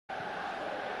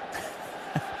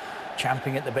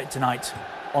champing at the bit tonight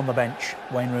on the bench,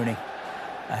 Wayne Rooney,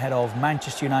 ahead of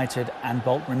Manchester United and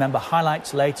Bolton. Remember,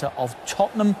 highlights later of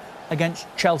Tottenham against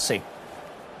Chelsea.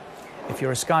 If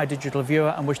you're a Sky Digital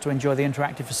viewer and wish to enjoy the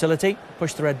interactive facility,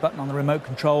 push the red button on the remote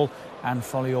control and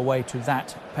follow your way to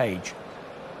that page.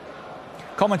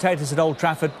 Commentators at Old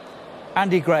Trafford,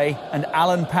 Andy Gray and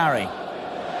Alan Parry.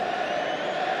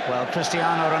 Well,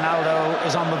 Cristiano Ronaldo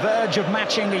is on the verge of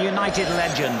matching a United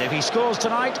legend. If he scores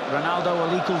tonight, Ronaldo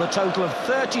will equal the total of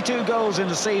 32 goals in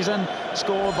the season,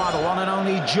 scored by the one and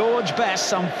only George Best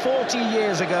some 40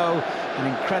 years ago. An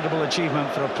incredible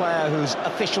achievement for a player whose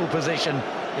official position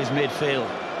is midfield.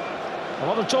 A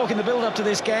lot of talk in the build-up to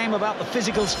this game about the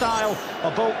physical style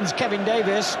of Bolton's Kevin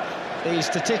Davies. The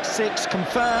statistics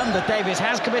confirm that Davies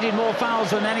has committed more fouls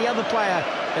than any other player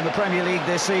in the Premier League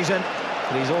this season.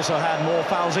 But he's also had more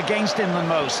fouls against him than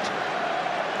most.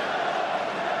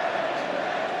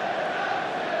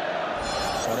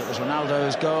 So it was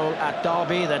Ronaldo's goal at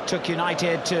Derby that took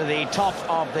United to the top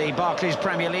of the Barclays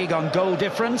Premier League on goal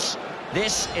difference.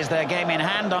 This is their game in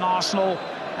hand on Arsenal,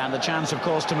 and the chance, of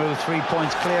course, to move 3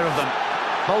 points clear of them.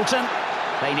 Bolton,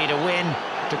 they need a win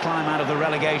to climb out of the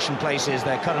relegation places.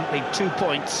 They're currently 2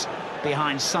 points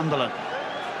behind Sunderland.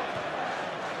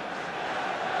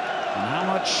 And how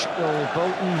much will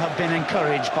Bolton have been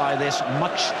encouraged by this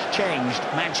much-changed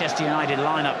Manchester United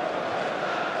lineup?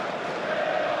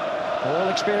 All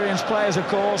experienced players, of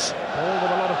course, all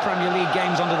with a lot of Premier League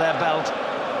games under their belt.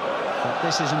 But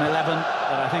this is an 11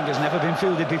 that I think has never been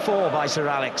fielded before by Sir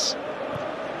Alex.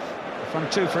 The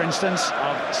front two, for instance,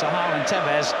 of Sahar and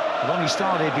Tevez have only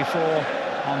started before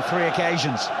on 3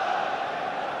 occasions.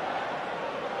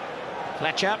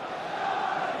 Fletcher.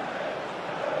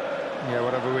 Yeah,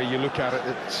 whatever way you look at it,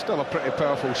 it's still a pretty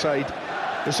powerful side.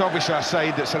 It's obviously a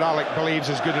side that Sir Alex believes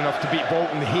is good enough to beat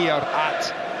Bolton here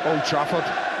at Old Trafford.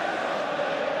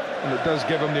 And it does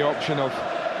give him the option of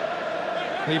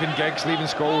leaving Giggs, leaving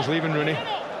Scholes, leaving Rooney.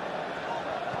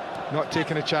 Not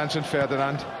taking a chance on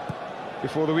Ferdinand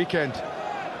before the weekend.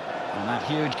 And that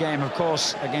huge game, of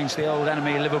course, against the old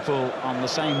enemy Liverpool on the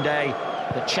same day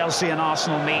that Chelsea and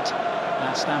Arsenal meet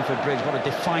at Stamford Bridge. What a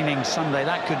defining Sunday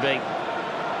that could be.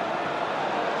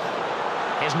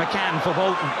 Here's McCann for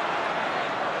Bolton.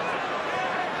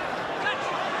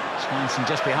 Swanson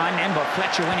just behind him, but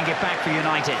Fletcher winning it back for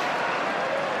United.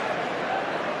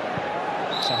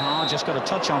 Sahar just got a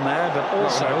touch on there, but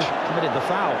also committed the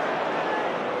foul.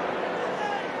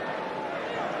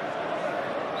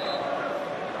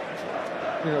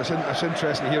 You know, it's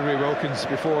interesting to hear Ray Wilkins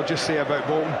before just say about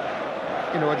Bolton.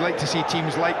 You know, I'd like to see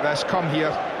teams like this come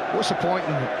here. What's the point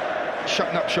in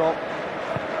shutting up shop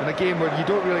in a game where you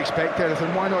don't really expect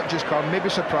anything? Why not just come, maybe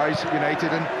surprise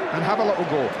United and have a little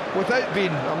go without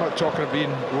being, I'm not talking about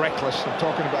being reckless, I'm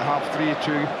talking about half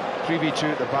 3-2, 3v2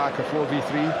 at the back, or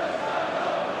 4v3,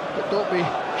 but don't be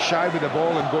shy with the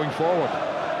ball and going forward.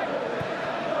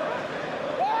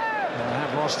 They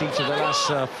have lost each of the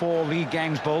last 4 league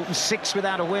games, Bolton, 6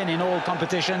 without a win in all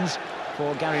competitions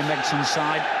for Gary Megson's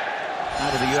side.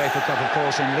 Out of the UEFA Cup, of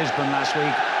course, in Lisbon last week,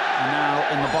 and now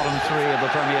in the bottom 3 of the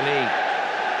Premier League.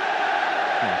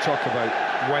 Talk about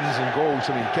wins and goals.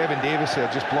 I mean, Kevin Davies here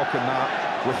just blocking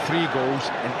that with 3 goals,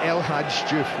 and El Hadj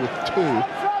Diouf with 2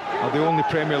 are the only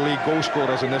Premier League goal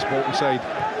scorers in this Bolton side.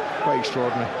 Quite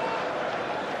extraordinary.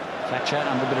 Fletcher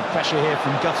under a bit of pressure here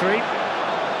from Guthrie,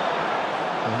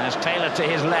 who has Taylor to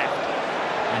his left,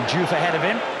 and Diouf ahead of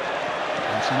him.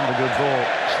 That's not a good ball.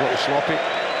 It's a little sloppy.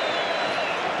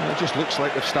 It just looks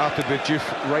like they've started with Diouf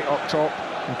right up top,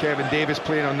 and Kevin Davies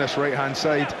playing on this right-hand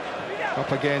side,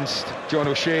 up against John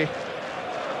O'Shea.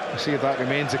 We'll see if that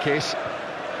remains the case.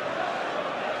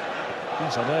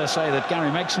 Yes, I dare say that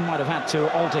Gary Megson might have had to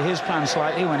alter his plan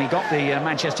slightly when he got the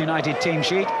Manchester United team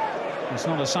sheet. It's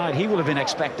not a side he would have been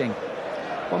expecting.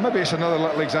 Well, maybe it's another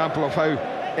little example of how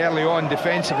early on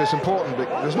defensive is important, but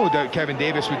there's no doubt Kevin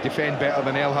Davies would defend better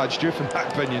than El Hadj Diouf in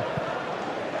that opinion.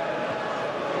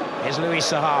 Here's Louis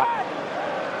Sahar.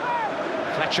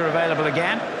 Fletcher available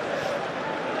again.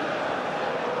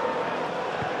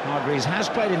 Hargreaves has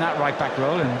played in that right-back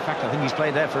role. In fact, I think he's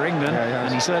played there for England,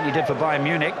 and he certainly did for Bayern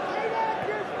Munich.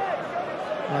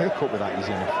 Well, he'll cope with that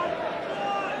easy enough.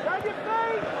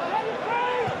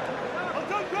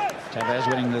 Tevez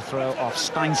winning the throw off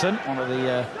Steinson, one of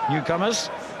the newcomers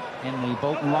in the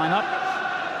Bolton lineup.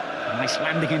 A nice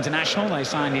landing international they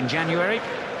signed in January.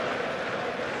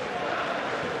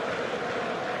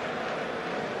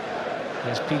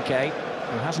 There's Piqué,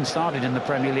 who hasn't started in the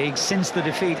Premier League since the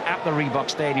defeat at the Reebok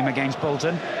Stadium against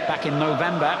Bolton back in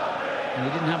November. And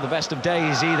he didn't have the best of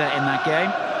days either in that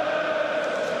game.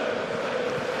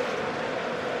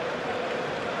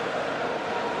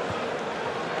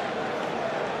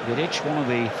 Vidic, one of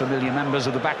the familiar members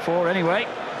of the back four anyway.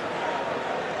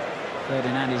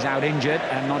 Ferdinand is out injured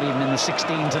and not even in the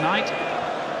 16 tonight.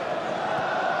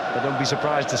 But don't be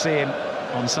surprised to see him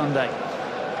on Sunday.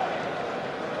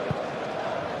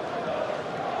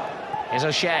 Here's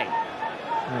O'Shea.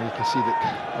 Yeah, you can see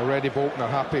that already Bolton are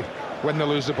happy when they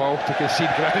lose the ball to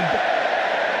concede ground.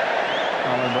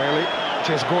 Alan Wiley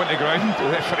just going to ground, the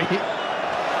referee.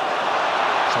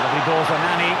 It's a lovely ball for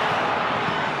Nani.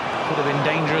 Could have been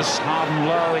dangerous, hard and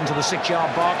low into the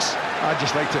 6-yard box. I'd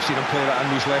just like to have seen him play that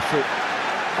in with his left foot.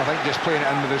 I think just playing it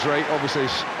in with his right, obviously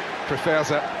he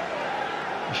prefers it.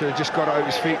 He should have just got it out of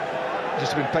his feet.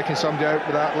 Just been picking somebody out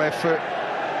with that left foot.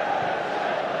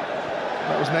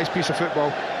 That was a nice piece of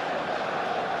football.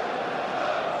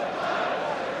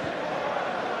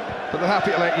 But they're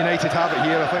happy to let United have it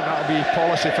here. I think that'll be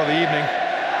policy for the evening.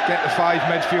 Get the 5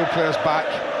 midfield players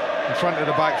back in front of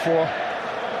the back four.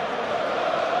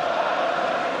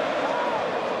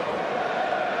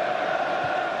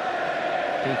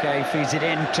 PK feeds it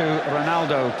in to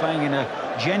Ronaldo, playing in a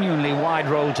genuinely wide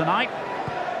role tonight.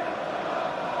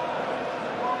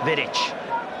 Vidic.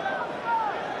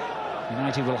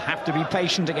 United will have to be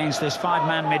patient against this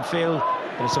 5-man midfield,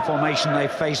 but it's a formation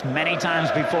they've faced many times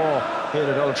before here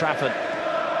at Old Trafford.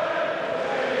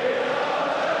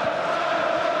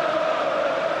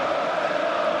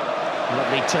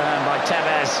 Lovely turn by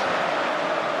Tevez.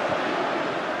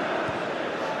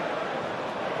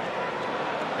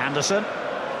 Anderson.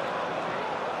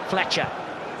 Fletcher.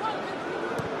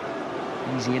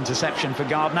 Easy interception for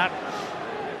Gardner.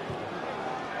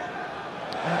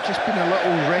 Just been a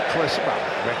little reckless, well,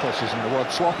 reckless isn't the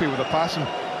word, sloppy with the passing.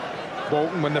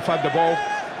 Bolton, when they've had the ball,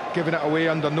 giving it away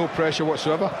under no pressure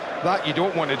whatsoever. That you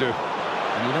don't want to do.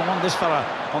 And you don't want this fella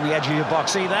on the edge of your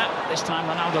box either. This time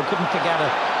Ronaldo couldn't pick out a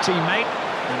teammate,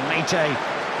 and Mate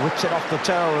whips it off the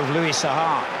toe of Louis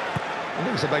Saha. I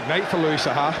think it's a big night for Louis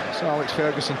Saha. So Alex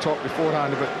Ferguson talked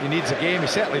beforehand about he needs a game. He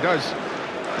certainly does.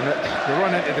 And they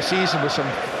run into the season with some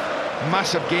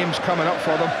massive games coming up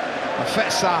for them. A fit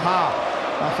Saha,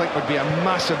 I think, would be a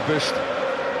massive boost,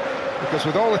 because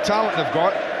with all the talent they've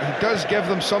got, he does give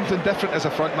them something different as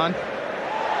a front man.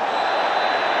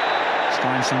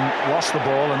 Steinson lost the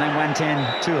ball and then went in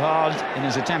too hard in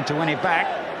his attempt to win it back.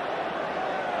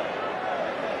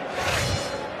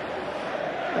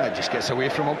 That just gets away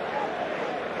from him.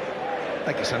 I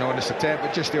think it's an honest attempt,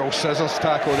 but just the old scissors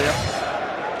tackle there.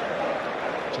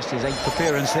 Just his 8th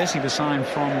appearance this. He was signed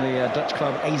from the Dutch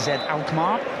club AZ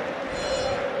Alkmaar.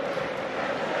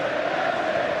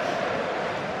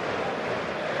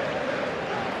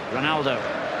 Ronaldo.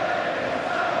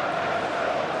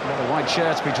 A lot of white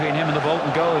shirts between him and the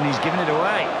Bolton goal, and he's given it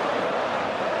away.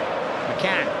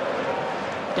 McCann.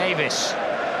 Davis.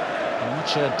 A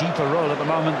much deeper role at the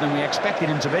moment than we expected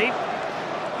him to be.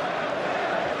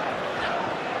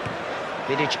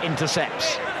 Vidic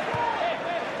intercepts.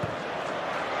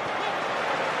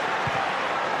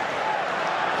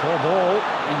 Poor ball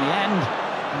in the end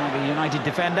by the United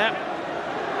defender.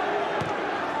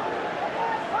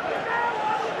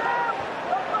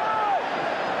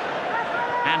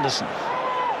 Anderson.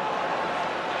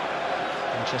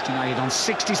 Manchester United on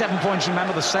 67 points,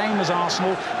 remember, the same as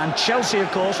Arsenal, and Chelsea,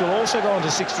 of course, will also go on to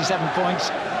 67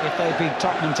 points if they beat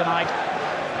Tottenham tonight.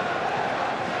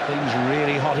 Things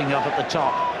really hotting up at the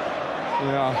top.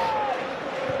 Yeah,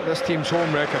 this team's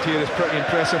home record here is pretty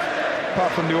impressive.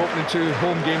 Apart from the opening 2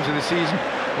 home games of the season,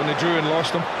 when they drew and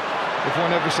lost them, they've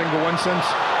won every single one since.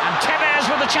 And Tevez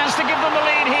with a chance to give them the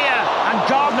lead here, and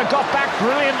Gardner got back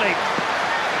brilliantly.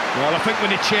 Well, I think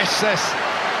when he chests this,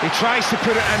 he tries to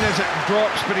put it in as it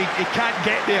drops, but he can't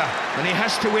get there, and he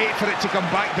has to wait for it to come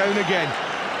back down again.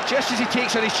 Just as he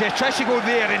takes on his chest, tries to go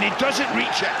there, and he doesn't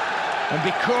reach it. And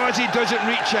because he doesn't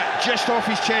reach it just off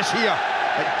his chest here,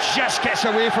 it just gets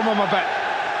away from him a bit.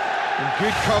 And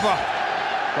good cover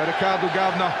by Ricardo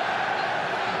Gardner.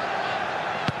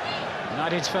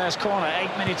 United's first corner,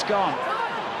 8 minutes gone.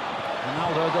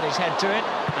 Ronaldo got his head to it,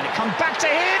 and it comes back to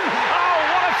him. Oh,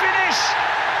 what a finish!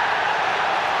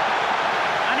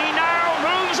 And he now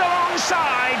moves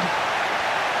alongside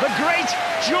the great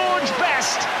George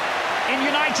Best in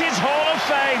United's Hall of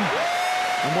Fame.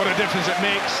 And what a difference it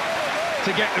makes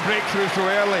to get the breakthrough so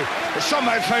early. It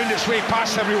somehow found its way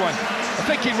past everyone. I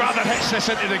think he rather hits this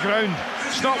into the ground.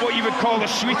 It's not what you would call the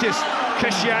sweetest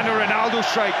Cristiano Ronaldo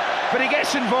strike, but he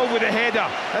gets involved with a header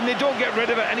and they don't get rid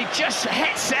of it, and he just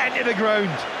hits it into the ground.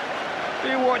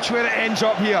 You watch where it ends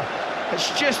up here.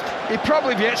 It's just, he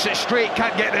probably hits it straight,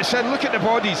 can't get this in. Look at the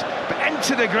bodies, but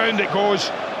into the ground it goes,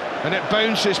 and it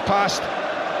bounces past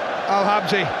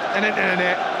Al-Habsi and into the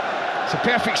net. It's a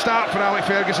perfect start for Alex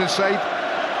Ferguson's side.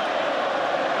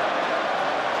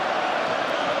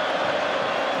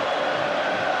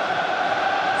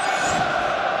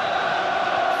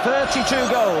 32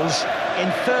 goals in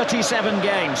 37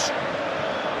 games.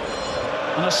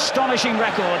 An astonishing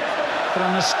record for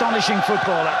an astonishing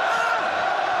footballer.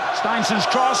 Steinson's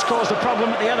cross caused a problem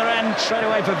at the other end, straight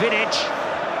away for Vidic.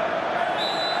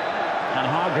 And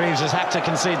Hargreaves has had to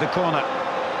concede the corner.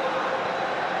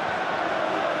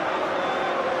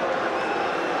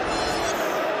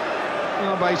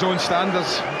 Well, by his own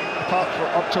standards, apart from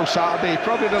up till Saturday,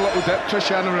 probably the little dip,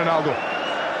 Cristiano Ronaldo.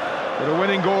 With a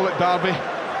winning goal at Derby,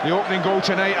 the opening goal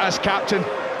tonight as captain.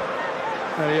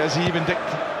 There he is, even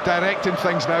directing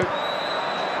things now. The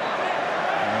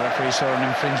referee saw an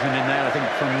infringement in there, I think,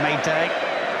 from Maytag.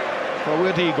 Well,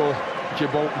 where do you go if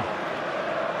you're Bolton?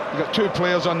 You've got two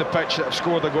players on the pitch that have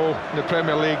scored a goal in the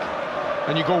Premier League,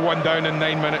 and you go one down in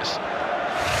 9 minutes.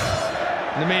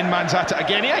 And the main man's at it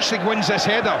again. He actually wins this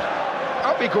header.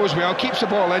 Up he goes well, keeps the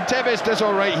ball in. Tevez does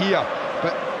all right here,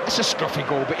 but it's a scruffy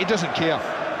goal, but he doesn't care.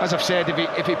 As I've said,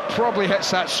 if he probably hits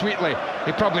that sweetly,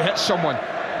 he probably hits someone.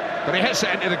 But he hits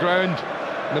it into the ground,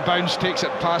 and the bounce takes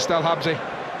it past El Habsi.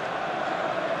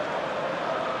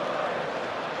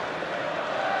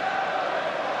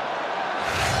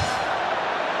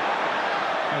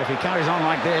 Well, if he carries on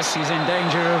like this, he's in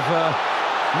danger of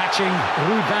matching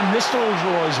Ruud van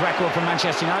Nistelrooy's record for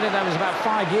Manchester United. That was about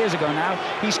 5 years ago now.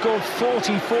 He scored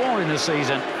 44 in a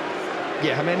season.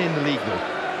 Yeah, how many in the league though?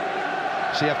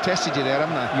 See, I've tested you there,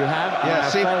 haven't I? You have? Yeah, I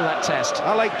failed that test.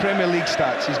 I like Premier League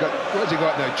stats. He's got, what has he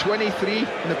got now? 23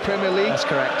 in the Premier League? That's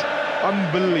correct.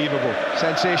 Unbelievable.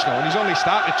 Sensational. And he's only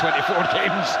started 24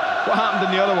 games. What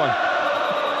happened in the other one?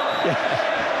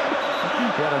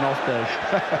 He had an off day.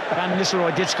 Van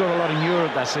Nistelrooy did score a lot in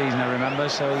Europe that season, I remember,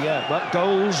 so yeah, but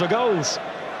goals are goals.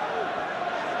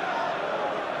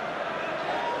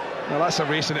 Well, that's a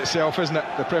race in itself, isn't it?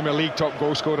 The Premier League top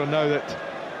goal scorer now that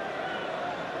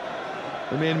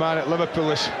the main man at Liverpool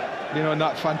is, you know, in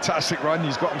that fantastic run.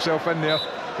 He's got himself in there,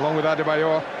 along with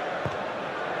Adebayor.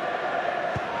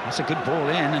 That's a good ball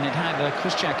in, and it had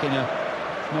Kuszczak in a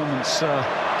moment's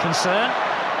concern.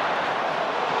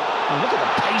 Oh, look at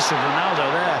the pace of Ronaldo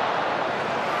there.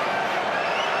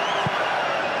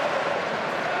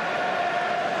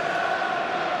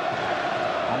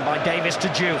 On by Davis to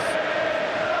Juve.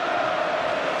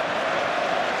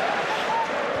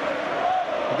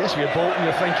 I guess if you're Bolton,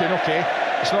 you're thinking, OK,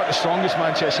 it's not the strongest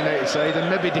Manchester United side, and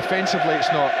maybe defensively it's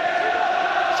not.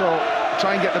 So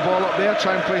try and get the ball up there,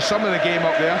 try and play some of the game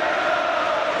up there.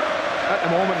 At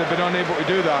the moment, they've been unable to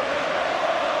do that.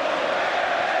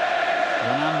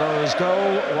 Ronaldo's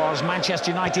goal was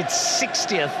Manchester United's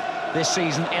 60th this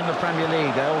season in the Premier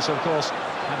League. They also, of course,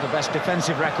 have the best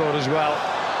defensive record as well.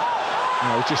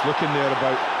 I was just looking there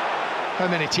about how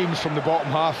many teams from the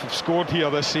bottom half have scored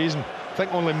here this season. I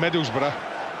think only Middlesbrough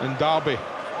and Derby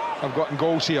have gotten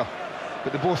goals here,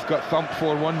 but they both got thumped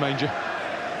 4-1, mind you.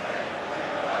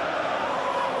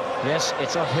 Yes,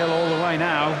 it's uphill all the way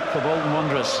now for Bolton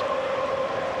Wanderers.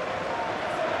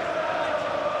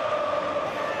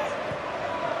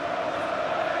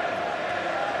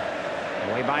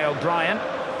 Away by O'Brien.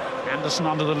 Anderson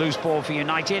under the loose ball for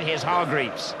United. Here's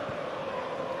Hargreaves.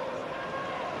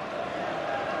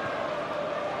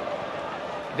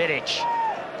 Vidic.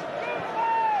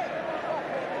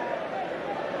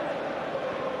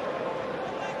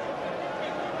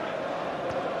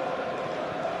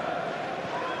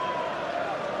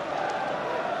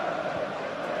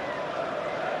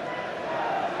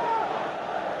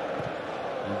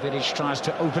 Vidic tries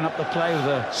to open up the play with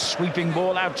a sweeping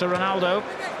ball out to Ronaldo.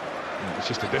 It's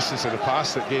just the distance of the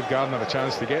pass that gave Gardner a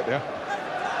chance to get there.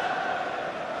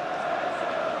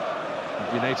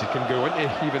 United can go into,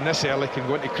 even this early, can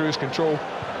go into cruise control.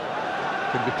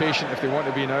 Can be patient if they want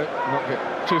to be now, not get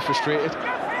too frustrated.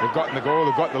 They've gotten the goal,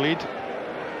 they've got the lead.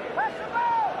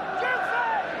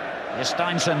 Here's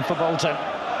Steinson for Bolton.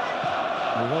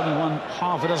 They've only won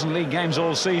half a dozen league games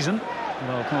all season.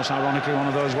 Well, of course, ironically, one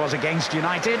of those was against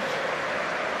United.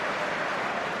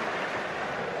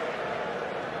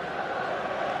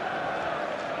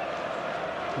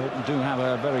 Bolton do have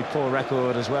a very poor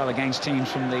record as well against teams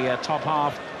from the top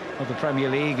half of the Premier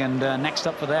League, and next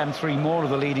up for them, three more of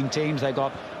the leading teams. They've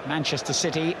got Manchester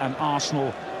City and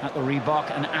Arsenal at the Reebok,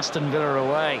 and Aston Villa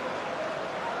away.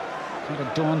 Quite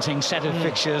a daunting set of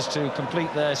fixtures to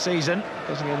complete their season.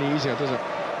 Doesn't get any easier, does it?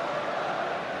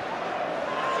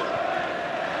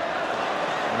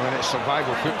 When it's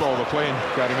survival football they're playing,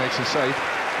 Gary makes his side.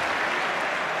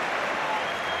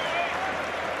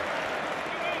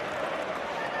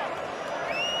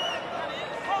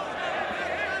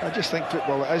 I just think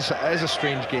football it is a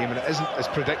strange game, and it isn't as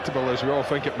predictable as we all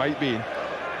think it might be.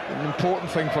 An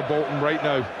important thing for Bolton right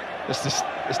now is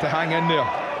to hang in there,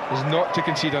 is not to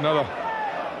concede another.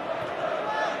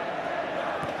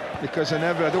 because I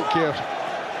don't care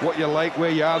what you like, where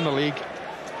you are in the league,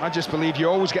 I just believe you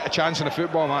always get a chance in a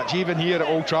football match, even here at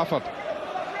Old Trafford.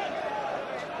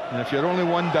 And if you're only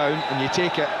one down and you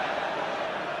take it,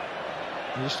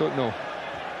 you just don't know.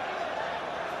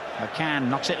 McCann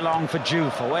knocks it long for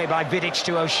Juve, away by Vidic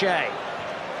to O'Shea.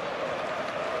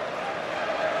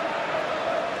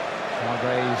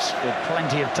 Hargreaves with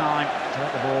plenty of time to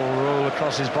let the ball roll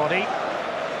across his body.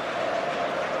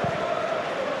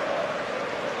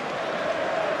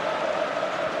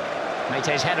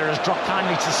 Meite's header has dropped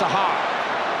kindly to Sahar.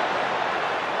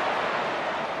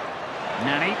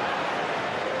 Nani.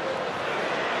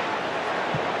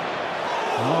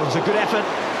 Oh, it was a good effort.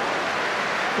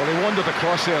 Well, he wandered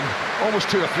across there, and almost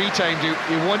 2 or 3 times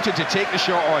he wanted to take the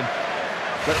shot on,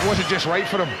 but it wasn't just right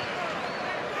for him.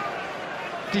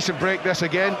 Decent break this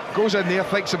again, goes in there,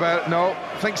 thinks about it, no,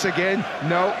 thinks again,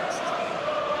 no,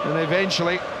 and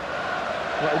eventually,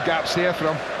 little gaps there for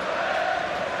him.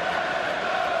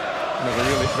 Never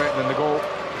really threatening the goal.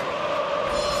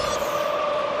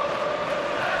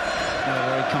 A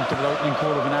very comfortable opening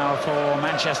quarter of an hour for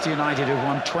Manchester United, who've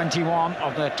won 21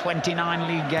 of their 29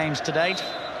 league games to date.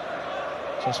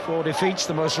 Just 4 defeats,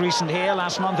 the most recent here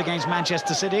last month against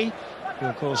Manchester City, who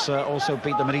of course also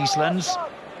beat them at Eastlands.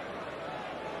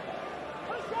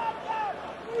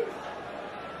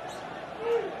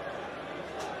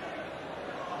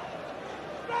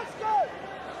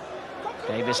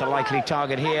 Davis a likely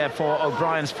target here for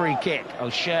O'Brien's free kick.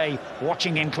 O'Shea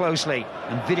watching him closely,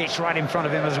 and Vidic right in front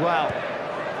of him as well.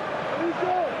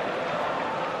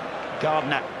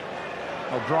 Gardner,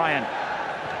 O'Brien.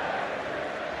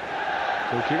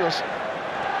 Goalkeepers.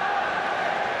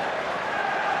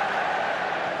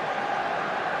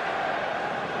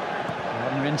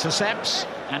 Gardner intercepts,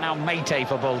 and now Meite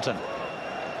for Bolton.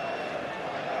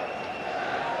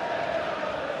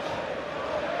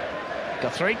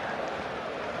 Guthrie.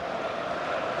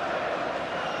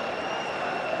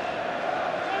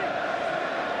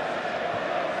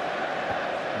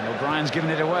 O'Brien's given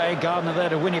it away. Gardner there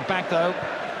to win it back, though.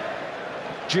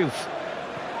 Juve.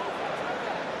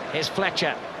 Here's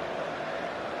Fletcher.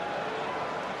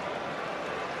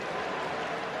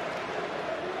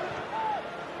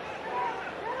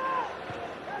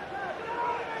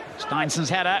 Steinson's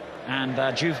header,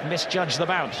 and Juve misjudged the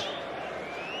bounce.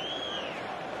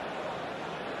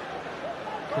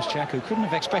 Kuszczak, who couldn't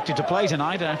have expected to play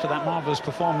tonight after that marvellous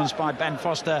performance by Ben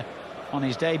Foster on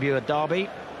his debut at Derby.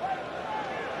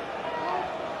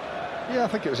 Yeah, I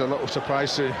think it was a little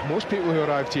surprise to most people who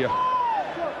arrived here.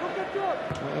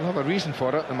 They'll have a reason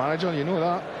for it, the manager, you know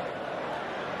that.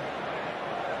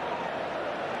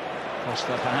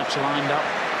 Foster perhaps lined up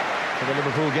for the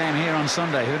Liverpool game here on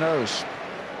Sunday, who knows?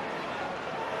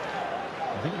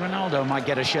 I think Ronaldo might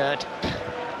get a shirt.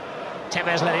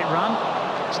 Tevez let it run.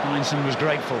 Steinson was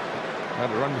grateful. Had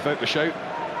it run without the shout.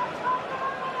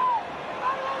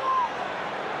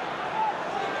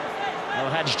 El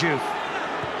Hadj Diouf.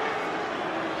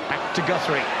 Back to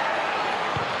Guthrie.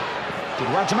 Did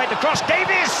well to make the cross.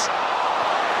 Davies!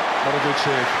 What a good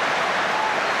save.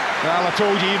 Well, I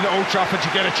told you, even at Old Trafford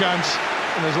you get a chance,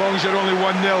 and as long as you're only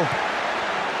 1-0.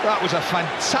 That was a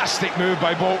fantastic move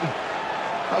by Bolton.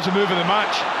 That was a move of the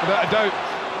match, without a doubt.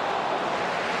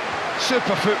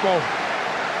 Super football.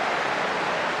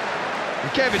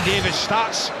 And Kevin Davies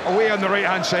starts away on the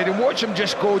right-hand side, and watch him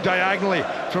just go diagonally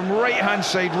from right-hand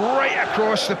side right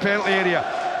across the penalty area.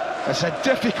 It's a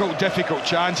difficult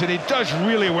chance, and he does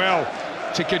really well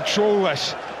to control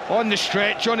this on the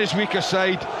stretch, on his weaker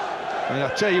side. And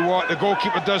I'll tell you what, the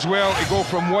goalkeeper does well to go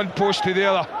from one post to the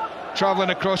other,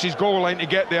 travelling across his goal line to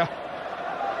get there.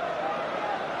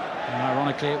 And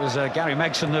ironically, it was Gary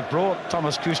Megson that brought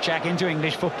Thomas Kuszczak into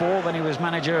English football when he was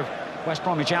manager of West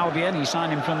Bromwich Albion. He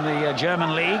signed him from the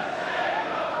German league.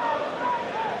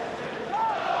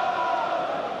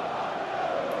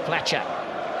 Fletcher.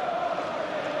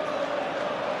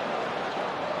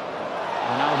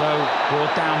 Ronaldo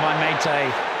brought down by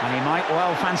Meite, and he might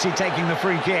well fancy taking the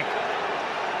free kick.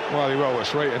 Well, he will.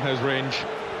 It's right in his range.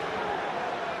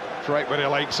 It's right where he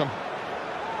likes him.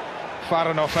 Far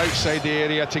enough outside the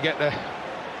area to get the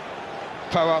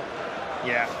power.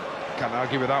 Yeah, can't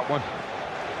argue with that one.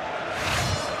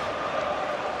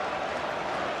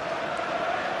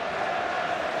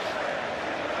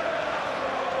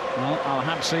 Well,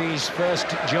 Al-Habsi's first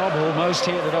job almost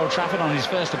here at Old Trafford on his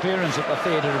first appearance at the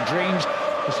Theatre of Dreams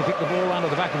was to pick the ball out of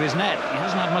the back of his net. He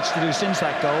hasn't had much to do since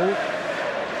that goal.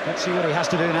 Let's see what he has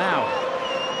to do now.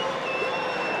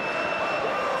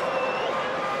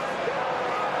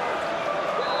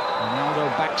 Ronaldo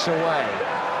backs away.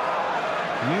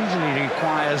 Usually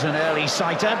requires an early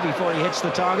sighter before he hits the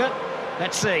target.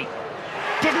 Let's see.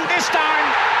 Didn't this time.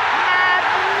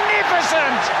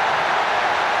 Magnificent!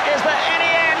 Is there any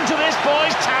end to this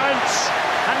boy's talents?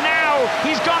 And now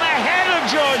he's gone ahead of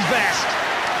George Best.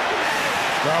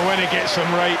 Well, when he gets them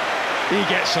right, he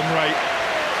gets them right.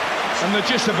 And they're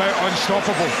just about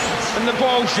unstoppable. And the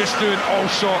ball's just doing all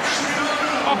sorts.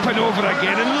 Up and over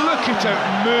again, and look at it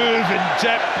move and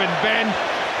dip and bend.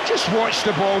 Just watch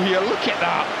the ball here, look at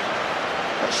that.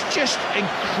 It's just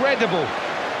incredible,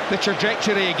 the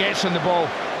trajectory he gets on the ball.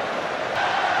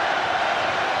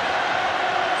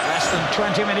 Less than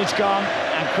 20 minutes gone,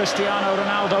 and Cristiano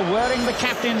Ronaldo, wearing the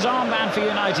captain's armband for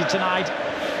United tonight,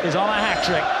 is on a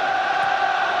hat-trick.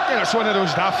 You know, it's one of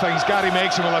those daft things Gary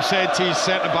Megson will have said to his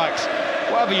centre-backs.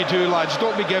 Whatever you do, lads,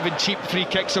 don't be giving cheap free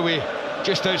kicks away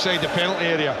just outside the penalty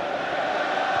area.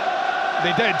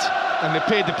 They did, and they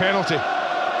paid the penalty.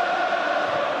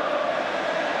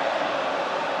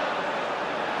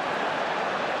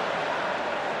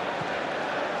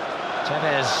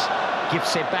 Tevez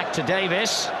gives it back to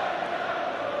Davis.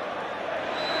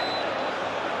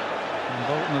 And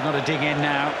Bolton have got to dig in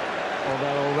now, or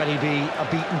they'll already be a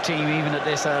beaten team even at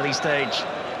this early stage.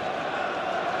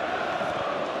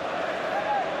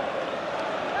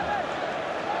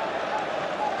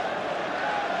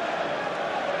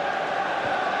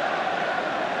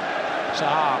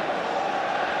 Sahar.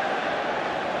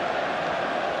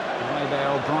 Away by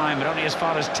O'Brien, but only as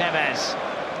far as Tevez.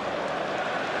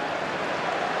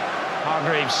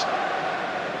 Hargreaves.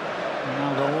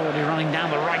 Ronaldo already running down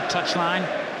the right touchline.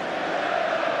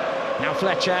 Now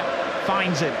Fletcher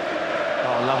finds it.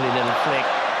 Oh, lovely little flick.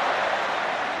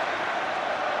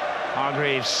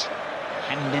 Hargreaves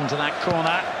hand into that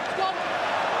corner.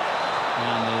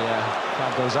 And the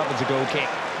flag goes up. It's a goal kick.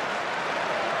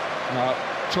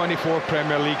 24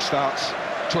 Premier League starts,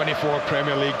 24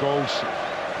 Premier League goals.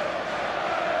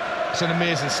 It's an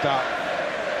amazing start.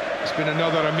 It's been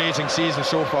another amazing season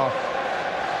so far.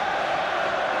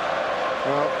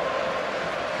 Well,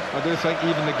 I do think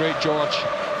even the great George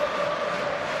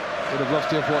would have loved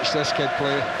to have watched this kid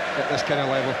play at this kind of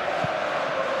level.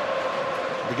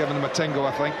 They're giving him a tingle,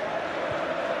 I think.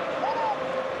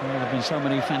 Well, there have been so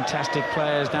many fantastic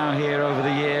players down here over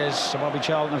the years. So Bobby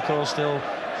Charlton, of course, still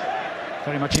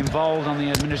very much involved on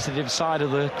the administrative side of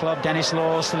the club. Dennis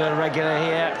Law, still a regular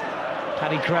here.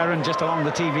 Paddy Crerran, just along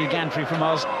the TV gantry from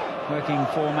us, working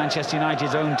for Manchester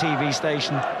United's own TV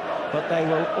station. But they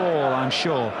will all, I'm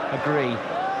sure, agree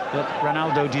that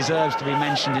Ronaldo deserves to be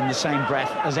mentioned in the same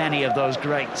breath as any of those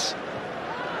greats.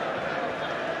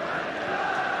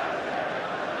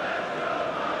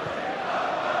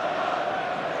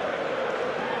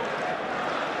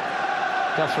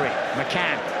 Guthrie,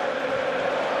 McCann.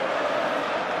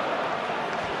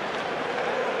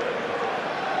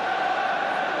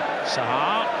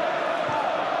 Sahar.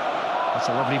 That's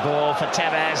a lovely ball for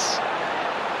Tevez.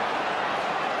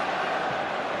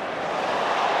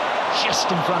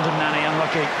 Just in front of Nani,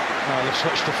 unlucky. They've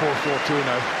switched to 4-4-2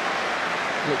 now.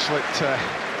 Looks like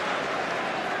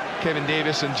Kevin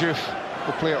Davis and Diouf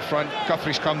will play up front.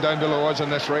 Guthrie's come down below us on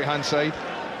this right-hand side.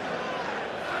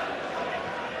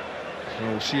 So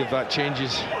we'll see if that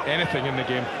changes anything in the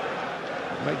game.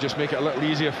 It might just make it a little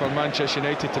easier for Manchester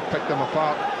United to pick them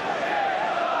apart.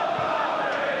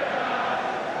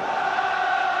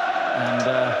 And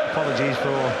apologies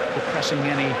for depressing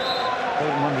any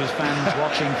Bolton Wanderers fans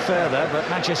watching further, but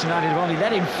Manchester United have only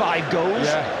let in 5 goals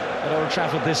at Old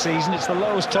Trafford this season. It's the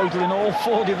lowest total in all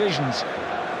 4 divisions.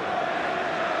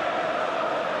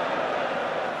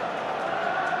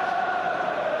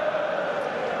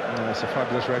 That's a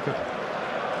fabulous record.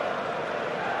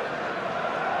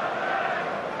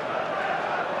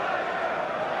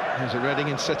 Is it Reading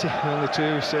and City, the only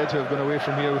 2 said who have gone away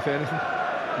from here with anything?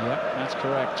 Yep, that's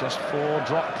correct. Just 4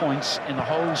 drop points in the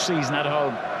whole season at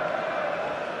home.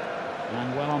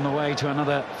 And well on the way to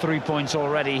another 3 points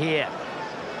already here.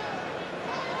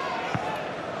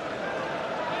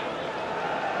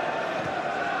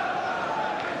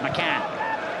 McCann.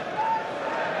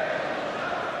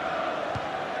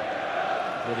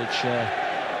 Vidic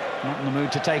not in the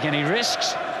mood to take any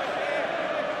risks.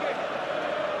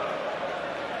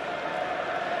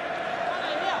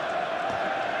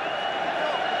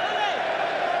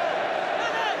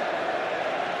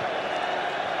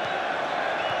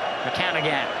 McCann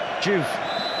again. Diouf.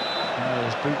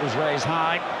 His boot was raised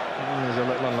high. He was a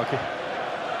little unlucky.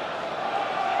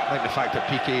 I think the fact that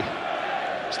Piqué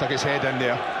stuck his head in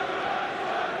there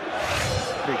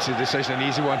makes the decision an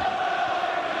easy one.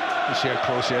 You see how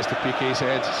close he is to Piqué's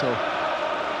head, so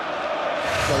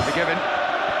got to be given.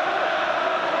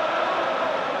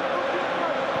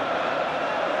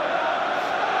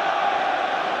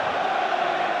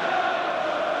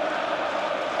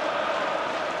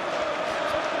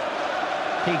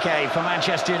 PK for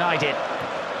Manchester United.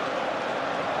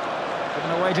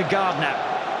 Given away to Gardner.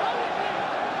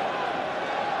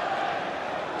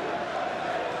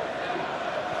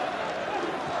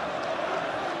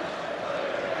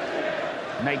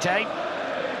 Mate.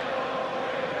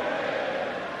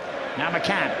 Now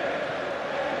McCann.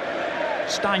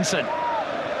 Steinson.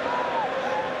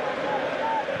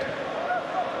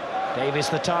 Davis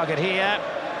the target here.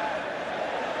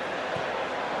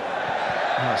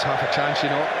 That's half a chance, you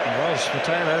know. It was for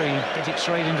Taylor. He hit it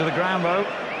straight into the ground, though.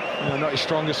 You know, not his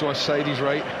strongest one side, he's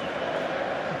right.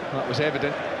 That was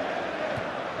evident.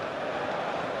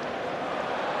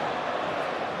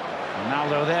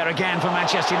 Ronaldo there again for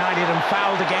Manchester United and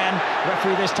fouled again.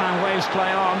 Referee this time waves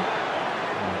play on.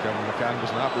 Gavin McCann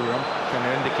wasn't happy with him, kind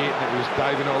of indicating that he was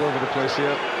diving all over the place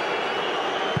here.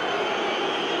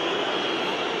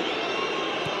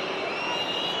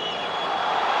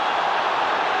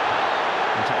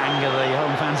 And to anger the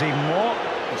home fans even more,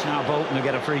 it's now Bolton who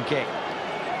get a free kick.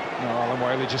 No, Alan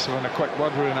Wiley just having a quick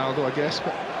word with Ronaldo, I guess,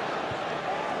 but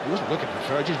he wasn't looking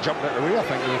for it, just jumped out of the way, I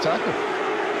think, with the tackle.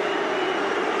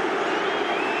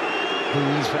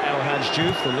 Booze for El Hadj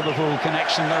Diouf, the Liverpool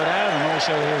connection no doubt, and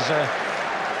also his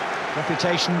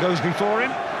reputation goes before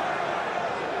him.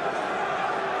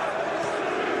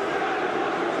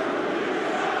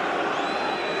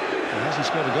 He hasn't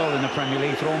scored a goal in the Premier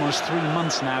League for almost 3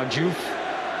 months now, Diouf.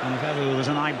 And if ever there was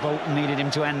a night Bolton needed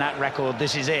him to end that record,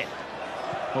 this is it.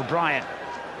 O'Brien.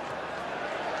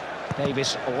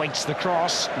 Davis awaits the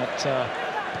cross, but you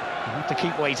have to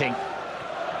keep waiting.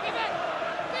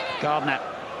 Gardner.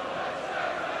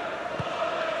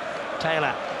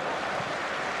 Taylor.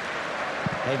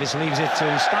 Davis leaves it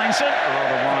to Steinson. A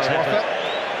rather wild effort.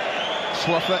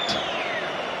 Slough it.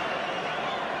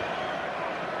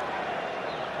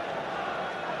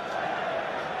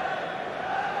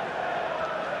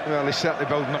 Well, he's certainly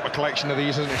building up a collection of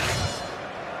these, isn't he?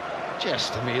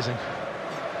 Just amazing.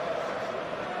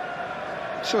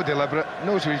 So deliberate.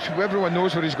 Everyone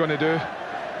knows what he's going to do.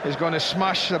 He's going to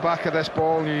smash the back of this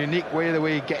ball in a unique way, the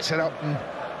way he gets it up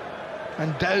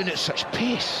and down at such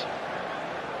pace.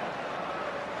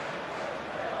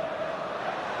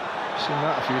 Seen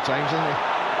that a few times, hasn't he?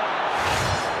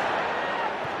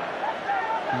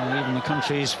 Well, even the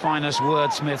country's finest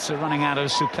wordsmiths are running out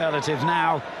of superlatives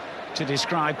now to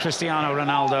describe Cristiano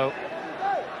Ronaldo,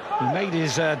 who made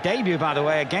his debut, by the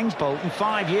way, against Bolton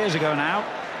 5 years ago now.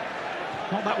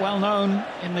 Not that well known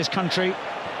in this country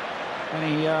when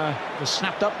he was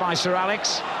snapped up by Sir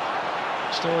Alex.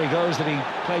 Story goes that he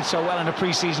played so well in a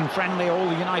pre-season friendly, all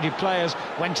the United players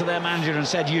went to their manager and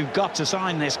said, "You've got to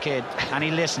sign this kid," and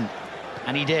he listened,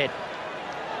 and he did.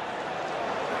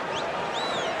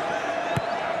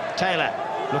 Taylor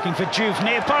looking for Diouf,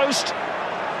 near post.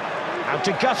 Out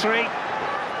to Guthrie.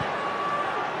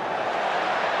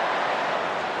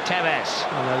 Tevez.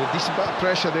 A decent bit of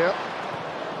pressure there.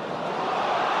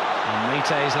 And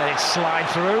Mite's let it slide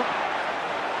through.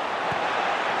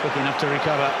 Quick enough to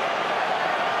recover.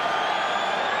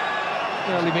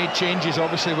 Well, he made changes,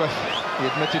 obviously, he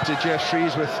admitted to Jeff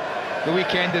Shrees with the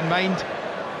weekend in mind.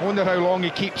 I wonder how long he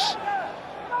keeps,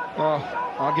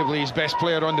 arguably his best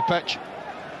player on the pitch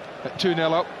at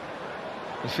 2-0 up.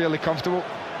 He's fairly comfortable.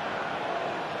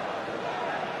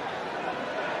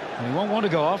 He won't want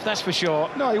to go off, that's for sure.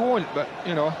 No, he won't, but,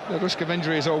 you know, the risk of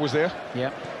injury is always there.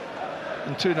 Yep.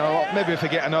 And 2-0 up, maybe if they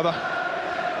get another,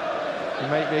 you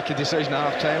might make a decision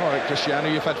at half-time. All right, Cristiano,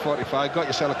 you've had 45, got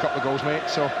yourself a couple of goals, mate,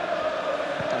 so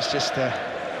let's just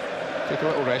take a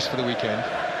little rest for the weekend.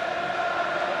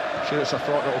 I'm sure it's a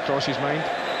thought that will cross his mind.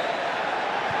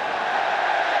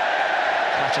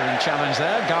 Flattering challenge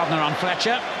there, Gardner on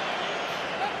Fletcher.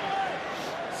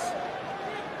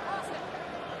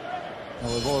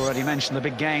 Well, we've already mentioned the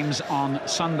big games on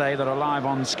Sunday that are live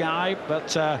on Sky, but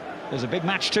there's a big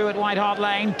match too at White Hart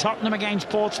Lane. Tottenham against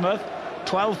Portsmouth,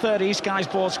 12:30, Sky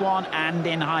Sports 1 and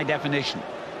in high definition.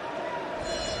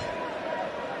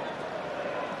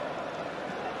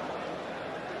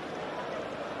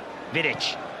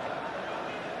 Vidic.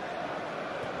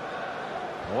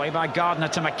 Away by Gardner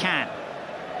to McCann.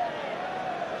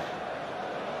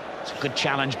 It's a good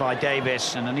challenge by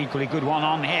Davis and an equally good one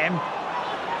on him.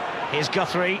 Here's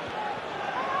Guthrie.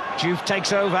 Diouf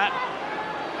takes over.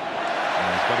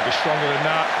 He's got to be stronger than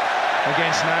that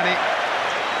against Nani.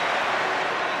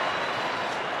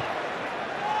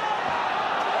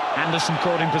 Anderson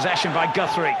caught in possession by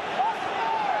Guthrie.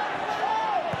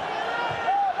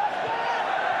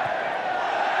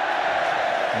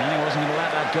 And he wasn't going to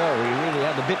let that go. He really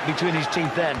had the bit between his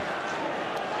teeth then.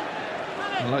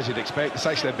 Well, as you'd expect, it's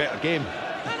actually a better game.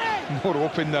 More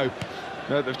open now.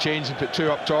 Now that they've changed and put two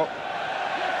up top.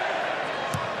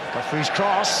 Godfrey's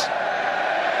cross.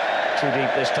 Too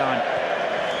deep this time.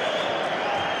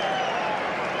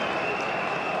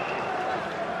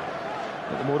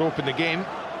 But the more open the game,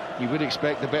 you would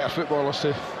expect the better footballers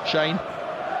to shine.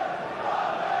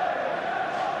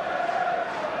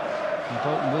 And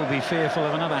Bolton will be fearful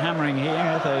of another hammering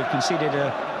here. They've conceded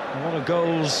a lot of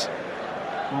goals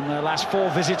on their last 4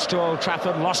 visits to Old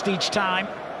Trafford, lost each time.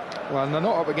 Well, and they're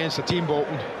not up against a team,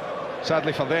 Bolton,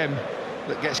 sadly for them,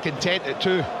 that gets content at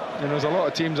 2. And there's a lot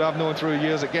of teams I've known through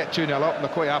years that get 2-0 up and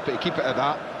they're quite happy to keep it at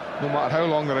that, no matter how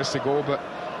long there is to go. But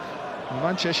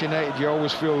Manchester United, you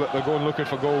always feel that they're going looking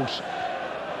for goals.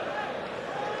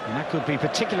 And that could be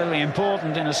particularly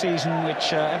important in a season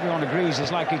which everyone agrees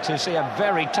is likely to see a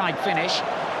very tight finish.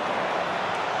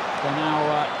 They're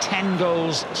now 10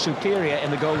 goals superior in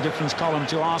the goal difference column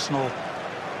to Arsenal.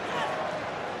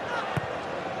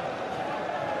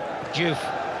 Juve.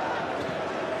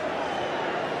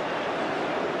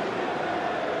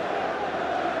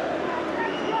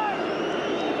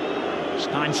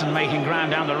 Steinson making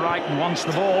ground down the right and wants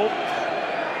the ball.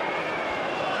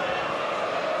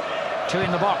 2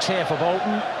 in the box here for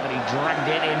Bolton, but he dragged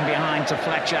it in behind to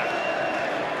Fletcher.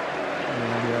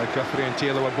 Yeah, Guthrie and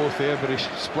Taylor were both there, but he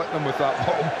split them with that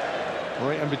ball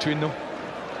right in between them.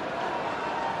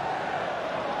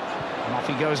 And off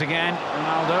he goes again,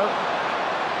 Ronaldo.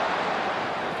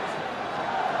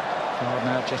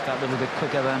 Gardner just that little bit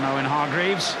quicker than Owen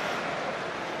Hargreaves.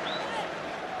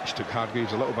 Just took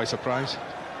Hargreaves a little by surprise.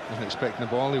 Wasn't expecting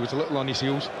the ball, he was a little on his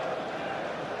heels.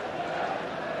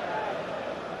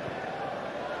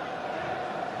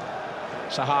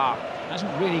 Sahar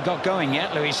hasn't really got going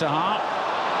yet, Louis Sahar.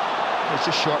 It's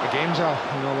just short of games, Al,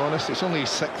 in all honesty. It's only his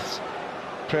 6th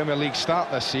Premier League start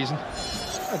this season.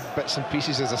 Had bits and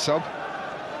pieces as a sub.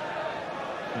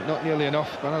 Not nearly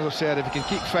enough, but as I've said, if he can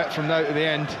keep fit from now to the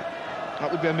end,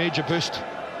 that would be a major boost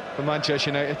for Manchester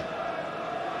United.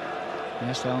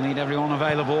 Yes, they'll need everyone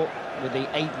available with the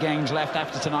 8 games left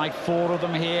after tonight. 4 of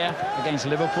them here against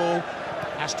Liverpool,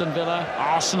 Aston Villa,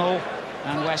 Arsenal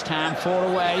and West Ham. 4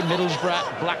 away,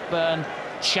 Middlesbrough, Blackburn,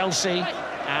 Chelsea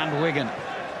and Wigan.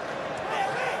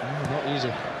 Not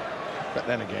easy, but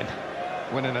then again,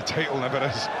 winning a title never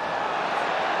is. It's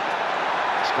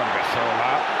going to be a foul,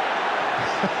 that.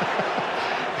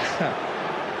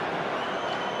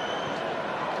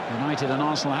 United and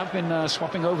Arsenal have been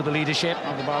swapping over the leadership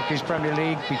of the Barclays Premier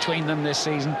League between them this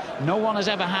season. No one has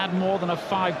ever had more than a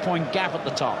 5-point gap at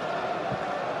the top.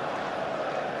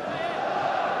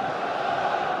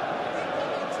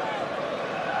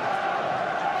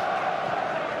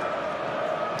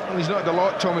 Well, he's not had a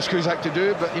lot, Thomas Kuszczak, to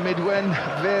do, but he made one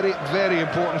very, very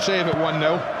important save at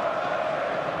 1-0.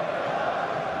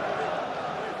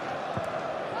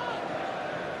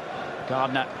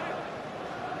 Gardner.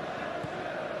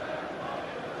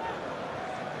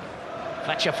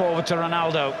 Fletcher forward to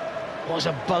Ronaldo. There's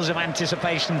a buzz of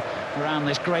anticipation around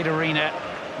this great arena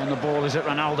when the ball is at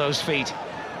Ronaldo's feet.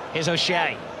 Here's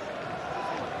O'Shea.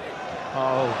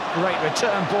 Oh, great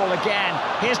return ball again.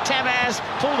 Here's Tevez,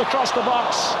 pulled across the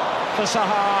box for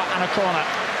Sahar and a corner.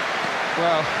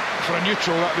 Well, for a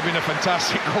neutral, that would have been a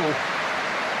fantastic goal.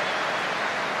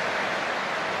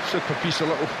 Super piece of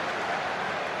little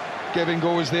give and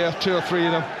go is there, 2 or 3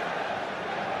 of them.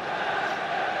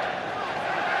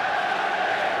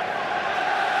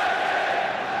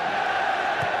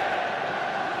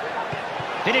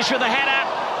 Finish with a header.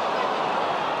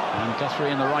 And Guthrie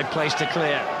in the right place to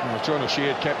clear. Well, if John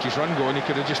O'Shea had kept his run going, he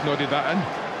could have just nodded that in.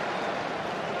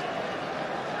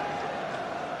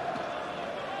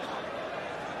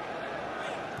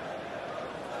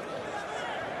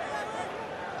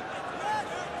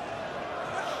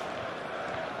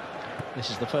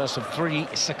 This is the first of 3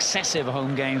 successive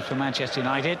home games for Manchester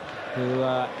United, who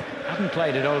haven't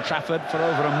played at Old Trafford for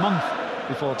over a month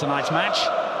before tonight's match.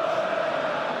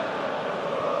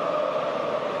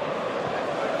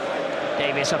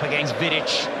 Davis up against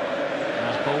Vidic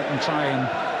as Bolton try and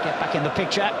get back in the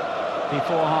picture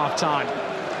before half-time.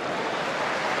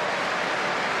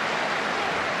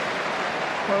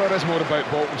 Well, there is more about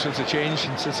Bolton since the change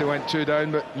and since they went 2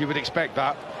 down, but you would expect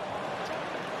that.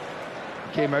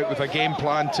 Came out with a game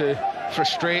plan to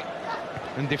frustrate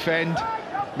and defend,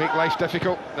 make life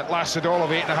difficult. That lasted all of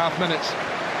 8.5 minutes.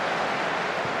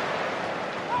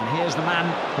 And here's the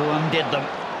man who undid them.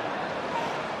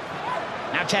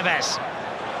 Now Tevez.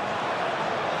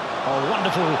 Oh,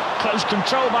 wonderful close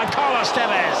control by Carlos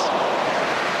Tevez.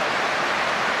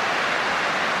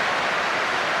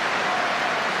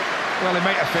 Well, he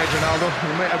might have fed Ronaldo.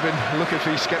 He might have been looking for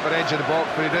his skipper edge of the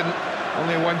box, but he didn't.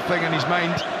 Only one thing in his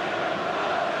mind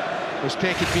was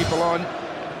taking people on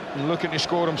and looking to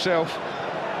score himself.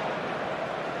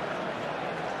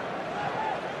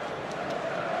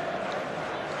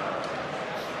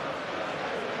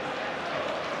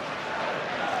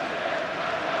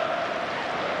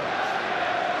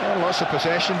 Well, lots of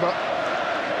possession, but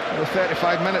the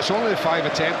 35 minutes, only 5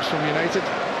 attempts from United.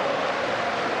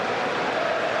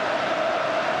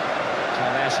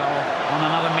 On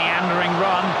another meandering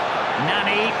run.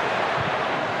 Nani.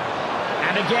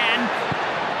 And again.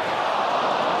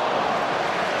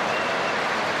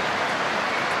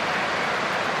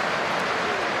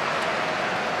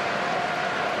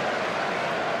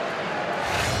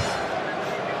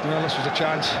 Well, this was a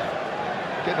chance.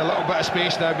 Getting a little bit of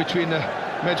space now between the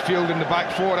midfield and the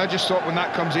back four. I just thought when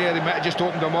that comes here, they might have just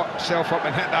opened himself up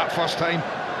and hit that first time.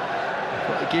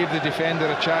 But it gave the defender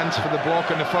a chance for the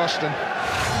block on the first, and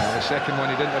the second one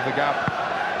he didn't have the gap.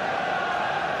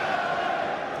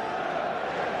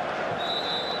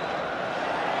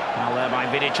 Now there by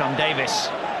Vidic on Davis.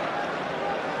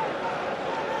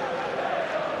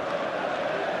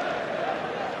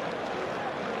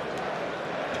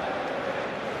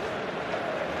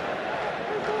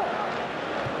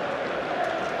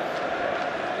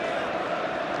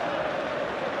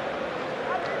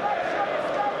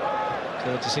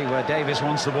 Clear to see where Davis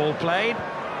wants the ball played,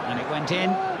 and it went in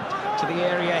to the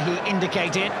area he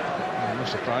indicated. I'm not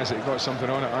surprised that he got something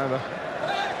on it either.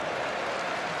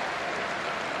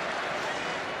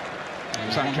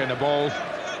 It's that kind of ball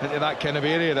into that kind of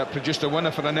area that produced a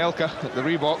winner for Anelka at the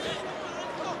Reebok.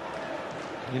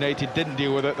 United didn't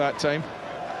deal with it that time.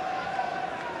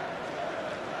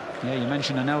 Yeah, you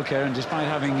mentioned Anelka, and despite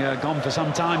having gone for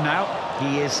some time now,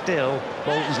 he is still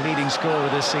Bolton's leading scorer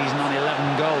this season on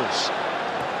 11 goals.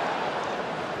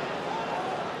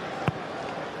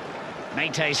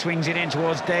 Mate swings it in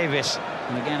towards Davis,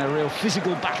 and again a real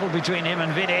physical battle between him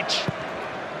and Vidic.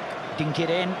 Dink it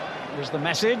in was the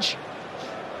message.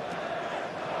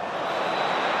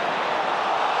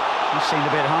 He seemed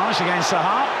a bit harsh against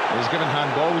Sahar. He's given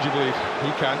handball, would you believe?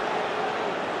 He can't.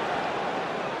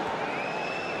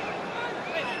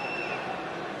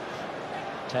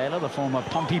 Taylor, the former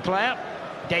Pompey player.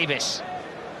 Davis.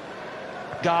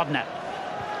 Gardner.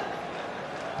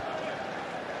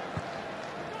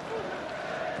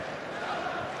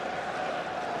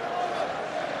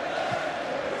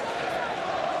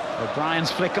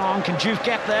 O'Brien's flick on. Can Juve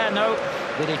get there? No.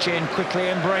 Vidic in quickly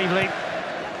and bravely.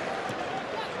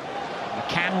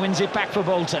 McCann wins it back for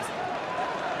Bolton.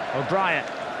 O'Brien.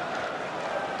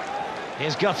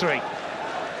 Here's Guthrie.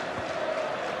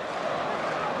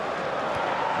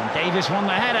 And Davis won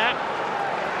the header.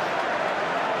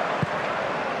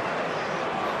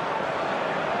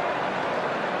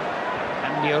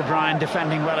 Andy O'Brien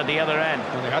defending well at the other end.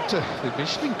 Well, they had to. They've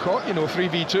just been caught, you know,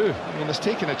 3v2. I mean, it's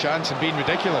taking a chance and being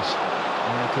ridiculous.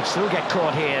 They could still get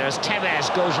caught here as Tevez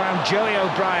goes round Joey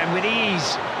O'Brien with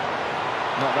ease.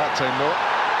 Not that time, though.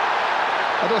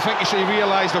 I don't think he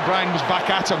realised O'Brien was back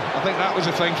at him. I think that was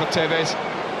the thing for Tevez.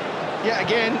 Yet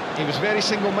again, he was very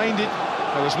single-minded.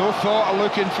 There was no thought of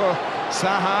looking for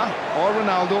Saha or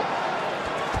Ronaldo.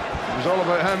 It was all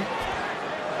about him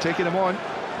taking him on.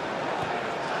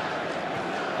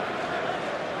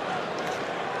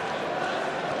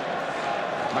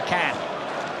 McCann.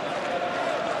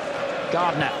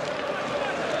 Gardner.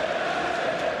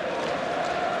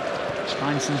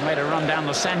 Steinson's made a run down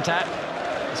the centre.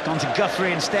 It's gone to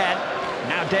Guthrie instead.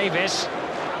 Now Davis.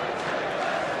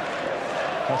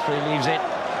 Guthrie leaves it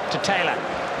to Taylor.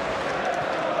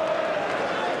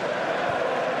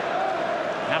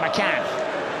 Now McCann.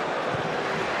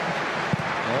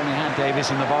 They only had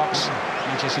Davis in the box.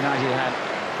 Manchester United had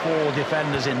 4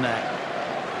 defenders in there.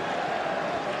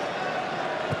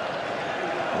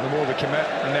 The more they commit,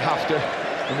 and they have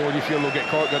to, the more you feel they'll get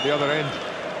caught at the other end.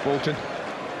 Bolton.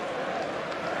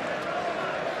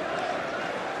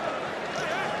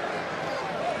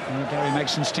 Gary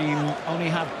Megson's team only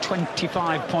had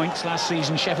 25 points last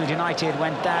season. Sheffield United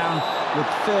went down with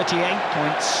 38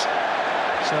 points.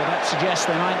 So that suggests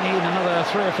they might need another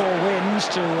 3 or 4 wins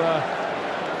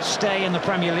to stay in the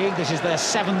Premier League. This is their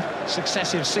 7th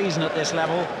successive season at this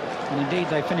level. And indeed,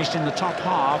 they finished in the top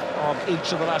half of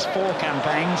each of the last 4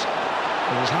 campaigns.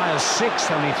 It was as high as 6th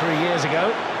only 3 years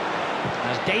ago.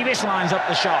 As Davis lines up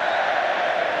the shot.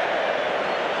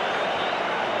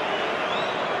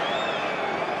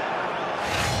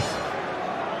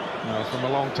 From a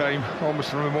long time, almost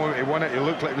from the moment he won it, he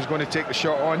looked like he was going to take the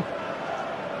shot on.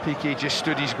 Piqué just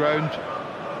stood his ground.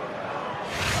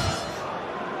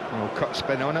 Cut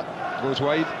spin on it, goes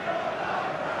wide.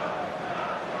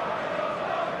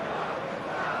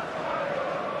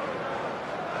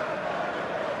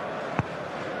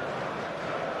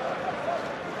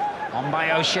 On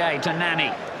by O'Shea to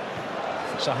Nani.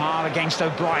 Sahar against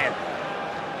O'Brien.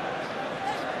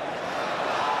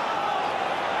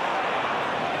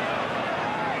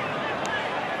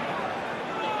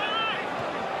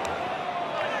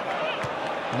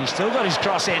 And he's still got his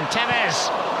cross in. Tevez.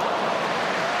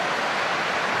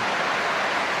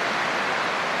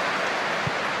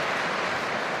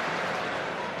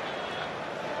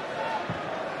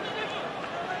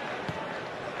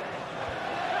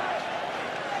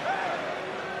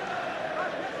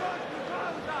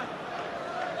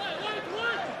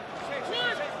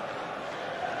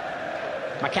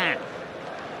 McCann.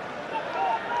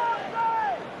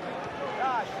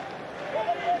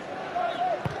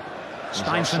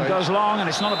 Steinson goes long, and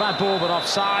it's not a bad ball, but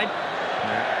offside.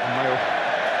 Yeah,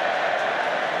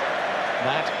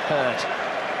 that hurt.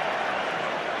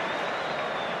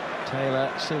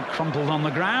 Taylor still crumpled on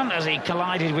the ground as he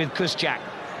collided with Kuszczak.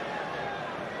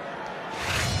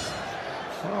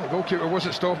 well, the goalkeeper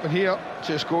wasn't stopping here,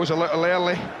 just goes a little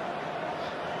early.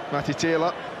 Matty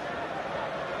Taylor.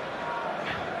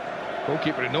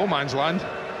 Goalkeeper in no man's land.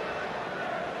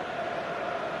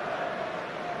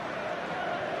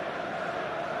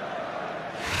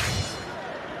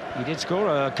 He did score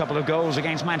a couple of goals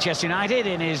against Manchester United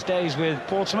in his days with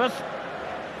Portsmouth.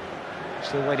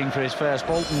 Still waiting for his first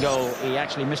Bolton goal. He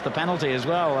actually missed the penalty as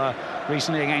well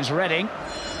recently against Reading.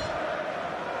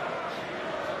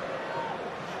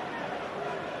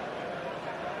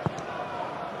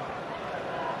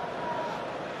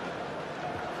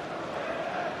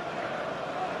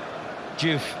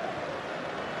 Juve.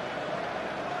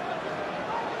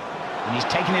 And he's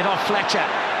taken it off Fletcher.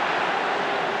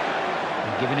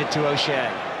 And giving it to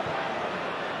O'Shea.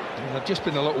 They've just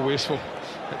been a little wasteful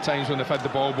at times when they've had the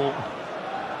ball, Bolton.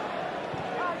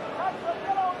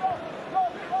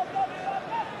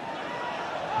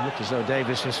 Looked as though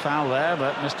Davis was foul there,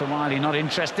 but Mr. Wiley not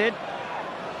interested.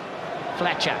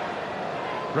 Fletcher.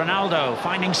 Ronaldo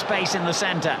finding space in the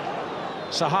centre.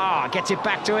 Sahar gets it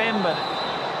back to him, but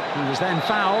he was then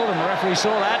fouled, and the referee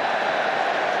saw that.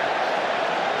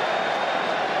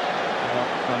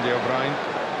 Andy O'Brien.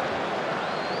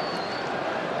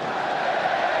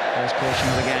 First caution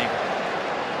of the game.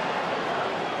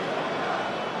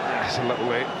 Yeah, it's a little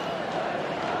late.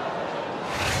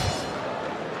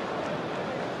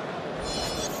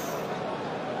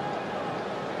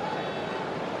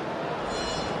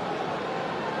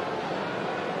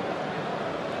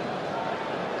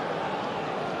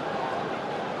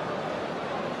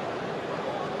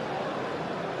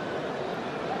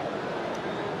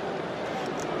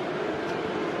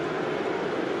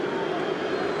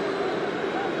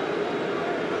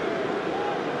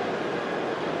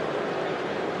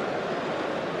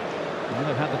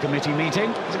 They've had the committee meeting.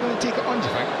 Is it going to take it on, do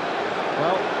you think?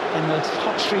 Well, in the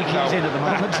hot streak he's in at the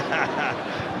moment.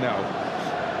 No.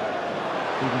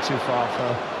 Even too far for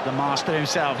the master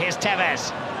himself. Here's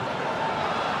Tevez.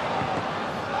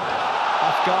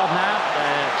 Off guard now.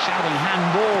 They're shouting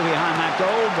handball behind that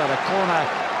goal, but a corner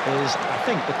is, I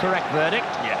think, the correct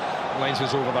verdict. Yeah. Lines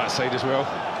was over that side as well.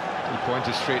 He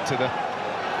pointed straight to the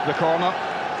corner.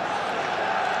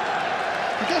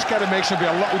 I guess kind of makes him be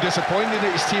a little disappointed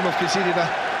that his team have conceded a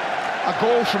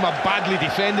goal from a badly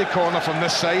defended corner from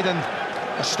this side and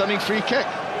a stunning free kick.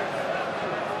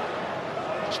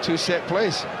 It's two set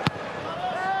plays.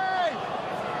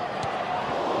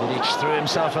 Vidic threw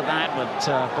himself at that, but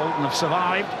Bolton have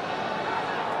survived.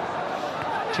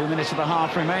 2 minutes of the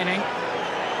half remaining.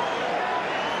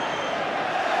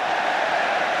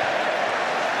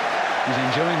 He's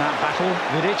enjoying that battle,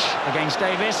 Vidic, against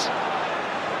Davis.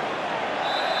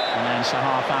 And then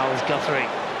Sahar fouls Guthrie.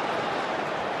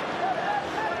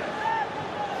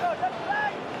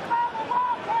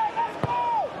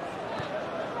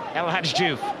 El Hadj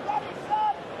Diouf.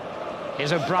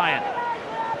 Here's O'Brien.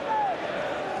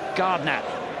 Gardner.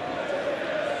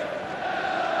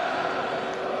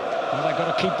 Well, they've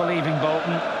got to keep believing,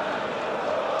 Bolton.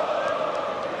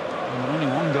 And they're only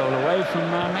one goal away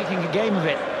from making a game of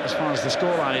it, as far as the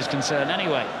scoreline is concerned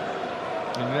anyway.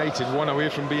 United one away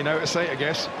from being out of sight, I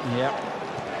guess. Yep.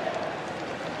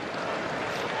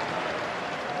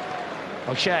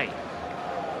 O'Shea.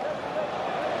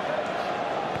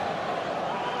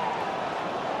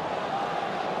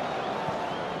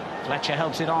 Fletcher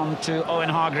helps it on to Owen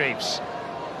Hargreaves.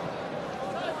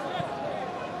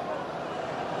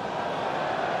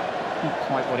 Not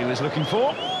quite what he was looking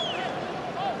for.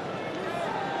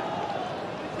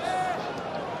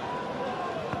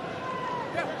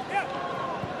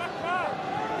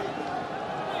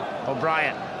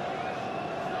 O'Brien.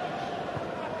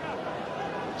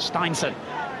 Steinson.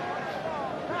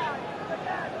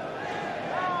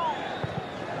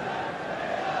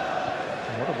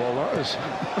 What a ball that is.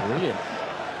 Brilliant.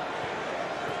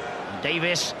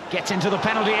 Davis gets into the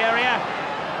penalty area.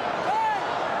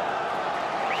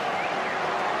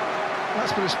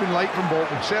 That's what it's been like from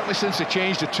Bolton. Certainly since they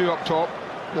changed the two up top,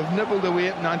 they've nibbled away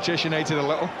at Manchester United a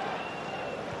little.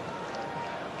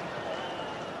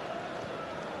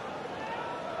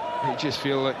 I just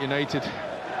feel that United,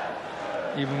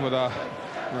 even with a,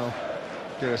 well,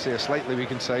 dare I say, a slightly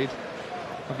weakened side,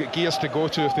 have got gears to go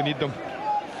to if they need them.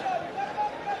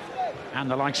 And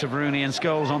the likes of Rooney and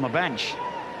Scholes on the bench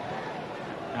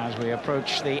as we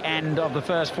approach the end of the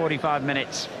first 45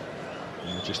 minutes.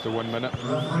 Just the 1 minute.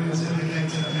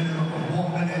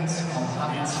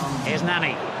 Here's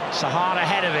Nani. Sahar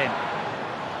ahead of him.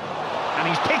 And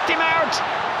he's picked him out.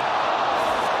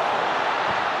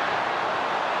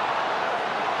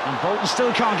 And Bolton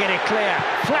still can't get it clear.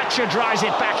 Fletcher drives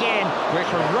it back in.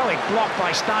 Heroic block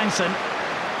by Steinson.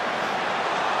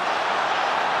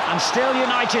 And still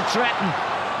United threaten.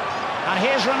 And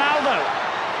here's Ronaldo.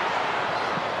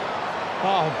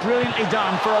 Oh, brilliantly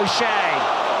done for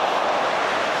O'Shea.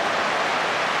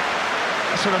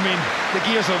 That's what I mean. The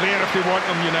gears are there if they want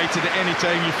them, United, at any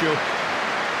time, you feel.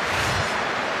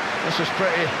 This was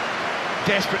pretty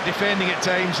desperate defending at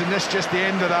times, and this just the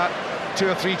end of that. 2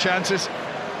 or 3 chances.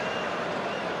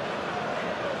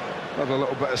 Another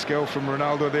little bit of skill from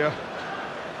Ronaldo there.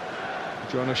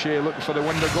 John O'Shea looking for the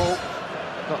wonder goal.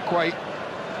 Not quite.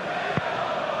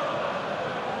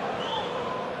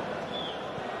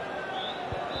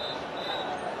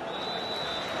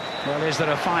 Well, is there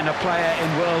a finer player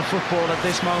in world football at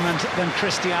this moment than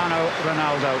Cristiano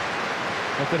Ronaldo?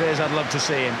 If it is, I'd love to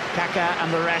see him. Kaká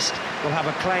and the rest will have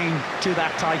a claim to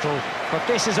that title. But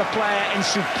this is a player in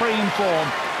supreme form,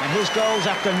 and his goals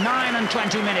after 9 and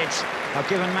 20 minutes have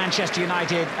given Manchester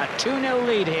United a 2-0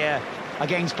 lead here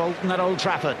against Bolton at Old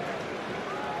Trafford.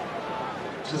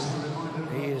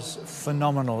 He is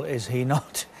phenomenal, is he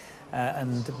not?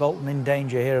 And Bolton in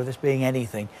danger here of this being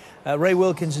anything. Ray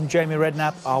Wilkins and Jamie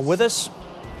Redknapp are with us.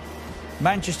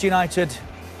 Manchester United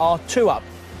are 2 up.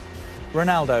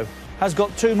 Ronaldo has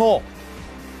got 2 more.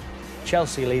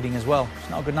 Chelsea leading as well. It's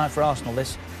not a good night for Arsenal,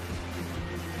 this.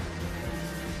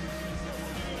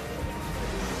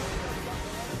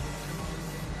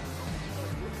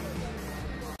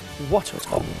 What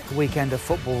a weekend of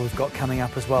football we've got coming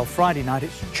up as well. Friday night,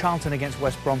 it's Charlton against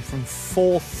West Brom from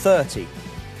 4:30.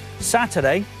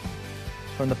 Saturday,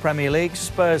 from the Premier League,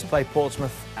 Spurs play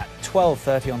Portsmouth at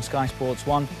 12:30 on Sky Sports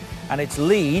 1, and it's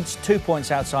Leeds, 2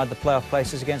 points outside the playoff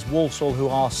places, against Walsall, who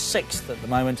are 6th at the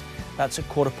moment. That's at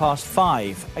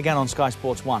 5:15, again on Sky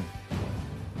Sports 1.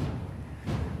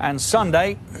 And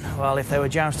Sunday, well, if they were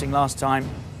jousting last time,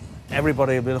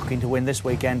 everybody will be looking to win this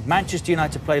weekend. Manchester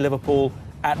United play Liverpool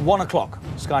at 1 o'clock,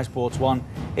 Sky Sports 1.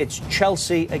 It's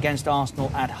Chelsea against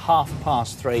Arsenal at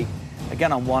 3:30,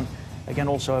 again on 1. Again,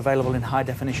 also available in high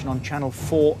definition on channel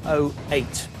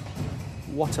 408.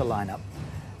 What a lineup.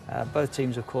 Both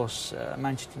teams, of course,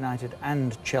 Manchester United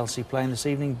and Chelsea playing this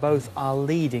evening. Both are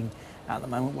leading at the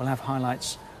moment. We'll have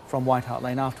highlights from White Hart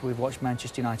Lane after we've watched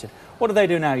Manchester United. What do they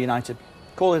do now, United?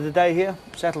 Call it a day here,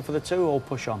 settle for the 2, or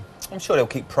push on? I'm sure they'll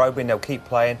keep probing, they'll keep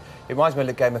playing. It reminds me of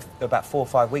the game of about 4 or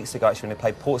 5 weeks ago, actually, when they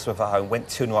played Portsmouth at home, went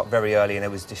 2-0 up very early and they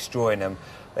was destroying them.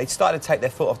 They started to take their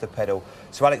foot off the pedal.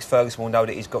 So Alex Ferguson will know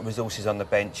that he's got resources on the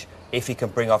bench. If he can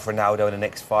bring off Ronaldo in the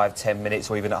next 5-10 minutes,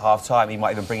 or even at half-time, he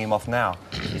might even bring him off now.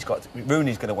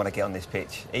 Rooney's going to want to get on this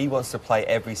pitch. He wants to play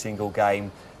every single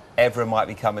game. Evra might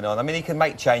be coming on. I mean, he can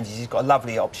make changes. He's got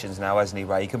lovely options now, hasn't he,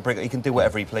 Ray? He can do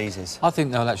whatever he pleases. I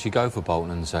think they'll actually go for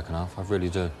Bolton in the second half. I really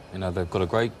do. You know, they've got a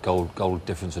great goal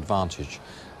difference advantage.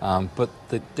 But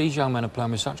these young men are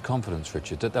playing with such confidence,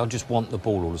 Richard, that they'll just want the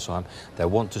ball all the time. They'll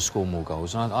want to score more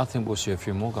goals. And I think we'll see a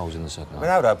few more goals in the second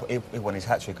half. Ronaldo, he won his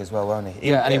hat-trick as well, won't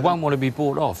he? Yeah, and he won't want to be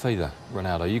bought off either,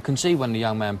 Ronaldo. You can see when the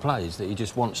young man plays that he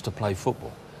just wants to play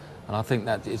football. And I think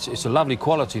that it's a lovely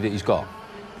quality that he's got.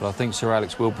 But I think Sir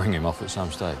Alex will bring him off at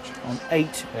some stage. On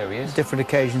 8 different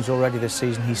occasions already this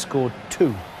season, he scored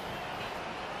 2.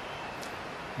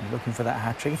 Looking for that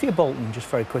hat-trick. If you're Bolton, just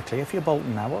very quickly, if you're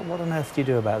Bolton now, what on earth do you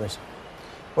do about this?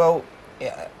 Well,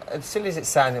 yeah, as silly as it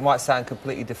sounds, it might sound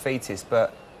completely defeatist,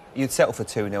 but you'd settle for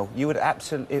 2-0. You would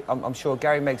absolutely... I'm sure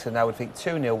Gary Megson now would think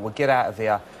 2-0, we'll get out of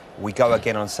here, we go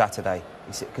again on Saturday.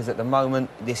 Because at the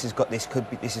moment, this is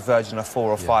verging on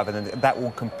 4 or 5, and then that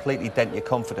will completely dent your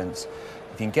confidence.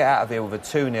 If you can get out of here with a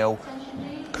 2-0,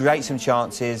 create some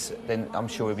chances, then I'm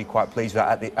sure we'll be quite pleased with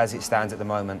that as it stands at the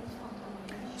moment.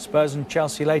 Spurs and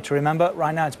Chelsea later, remember.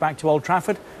 Right now it's back to Old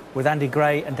Trafford with Andy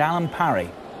Gray and Alan Parry.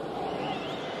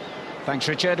 Thanks,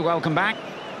 Richard. Welcome back.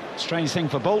 Strange thing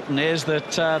for Bolton is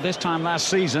that this time last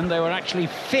season they were actually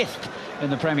 5th in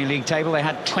the Premier League table. They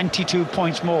had 22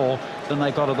 points more than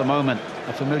they've got at the moment.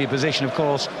 A familiar position, of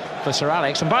course, for Sir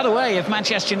Alex. And by the way, if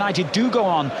Manchester United do go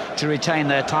on to retain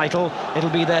their title, it'll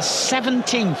be their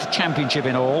 17th championship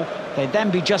in all. They'd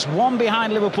then be just one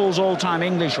behind Liverpool's all-time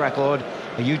English record.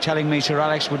 Are you telling me Sir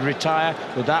Alex would retire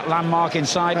with that landmark in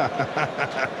sight?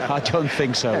 I don't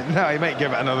think so. No, he might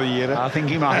give it another year. I think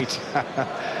he might.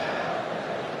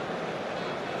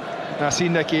 I see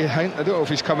Nicky Hunt. I don't know if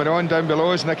he's coming on down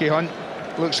below us. Nicky Hunt.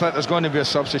 Looks like there's going to be a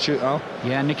substitute, Al.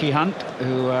 Yeah, Nicky Hunt,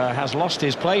 who has lost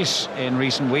his place in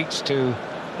recent weeks to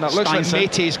Now, it looks like Steinson.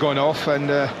 Mate's gone off,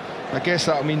 and I guess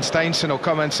that'll mean Steinson will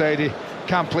come inside. He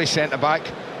can't play centre-back,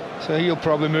 so he'll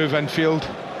probably move infield,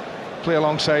 play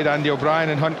alongside Andy O'Brien,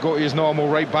 and Hunt go to his normal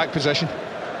right-back position.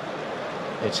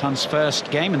 It's Hunt's first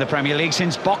game in the Premier League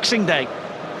since Boxing Day.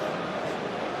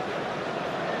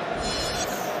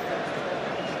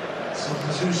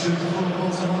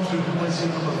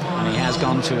 And he has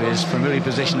gone to his familiar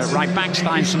position at right back.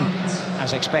 Steinson,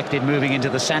 as expected, moving into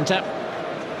the centre,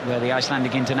 where the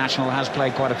Icelandic international has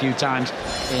played quite a few times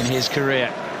in his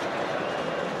career.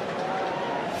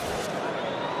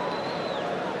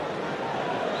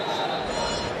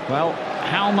 Well,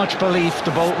 how much belief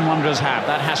do Bolton Wanderers have?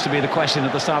 That has to be the question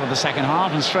at the start of the second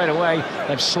half, and straight away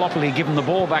they've sloppily given the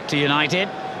ball back to United.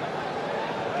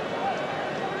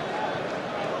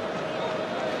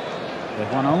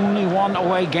 They've won only one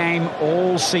away game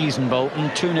all season, Bolton.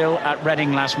 2-0 at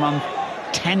Reading last month.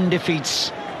 10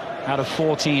 defeats out of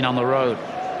 14 on the road.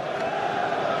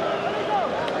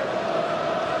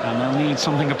 And they'll need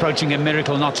something approaching a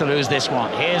miracle not to lose this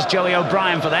one. Here's Joey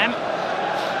O'Brien for them.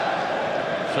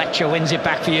 Fletcher wins it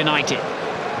back for United.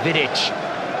 Vidic,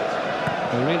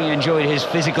 who really enjoyed his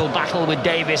physical battle with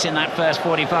Davis in that first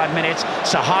 45 minutes.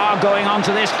 Sahar going on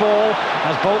to this ball,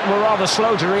 as Bolton were rather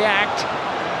slow to react.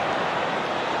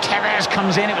 Tevez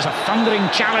comes in. It was a thundering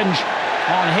challenge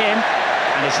on him,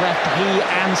 and it's left he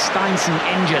and Steinson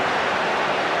injured.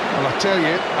 Well, I tell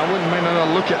you, I wouldn't mind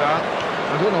another look at that.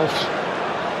 I don't know if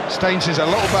Steinson's a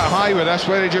little bit high with this,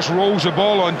 where he just rolls the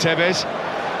ball on Tevez.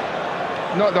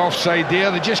 Not the offside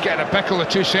there. They're just getting a pickle, the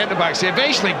two centre-backs. They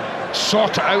eventually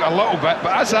sort it out a little bit,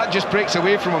 but as that just breaks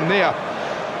away from him there,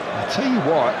 I tell you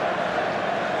what,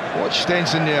 watch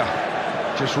Steinson there.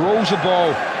 Just rolls the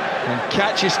ball and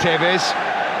catches Tevez.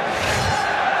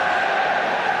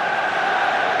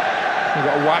 He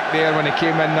got a whack there when he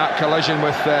came in that collision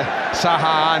with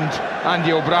Saha and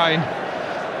Andy O'Brien.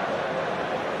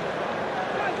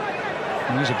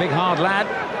 And he's a big, hard lad,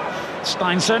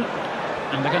 Steinson,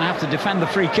 and they're going to have to defend the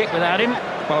free kick without him.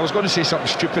 Well, I was going to say something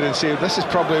stupid and say this is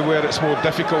probably where it's more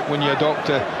difficult when you adopt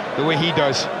the way he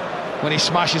does, when he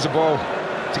smashes the ball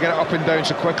to get it up and down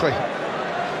so quickly.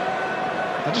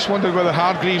 I just wondered whether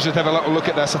Hargreaves would have a little look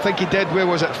at this. I think he did. Where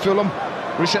was it? Fulham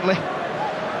recently,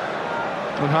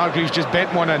 when Hargreaves just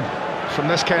bent one in from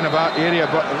this kind of area,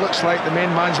 but it looks like the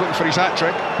main man's looking for his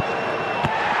hat-trick.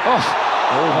 Oh,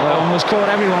 that almost caught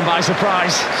everyone by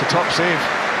surprise. It's a top save.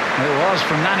 It was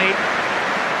from Nani.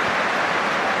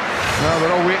 Well,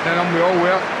 we're all waiting on him, we all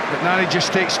were, but Nani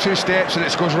just takes 2 steps and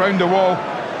it goes round the wall.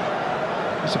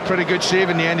 It's a pretty good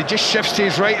save in the end. He just shifts to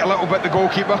his right a little bit, the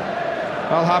goalkeeper,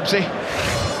 Al-Habsi,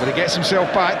 but he gets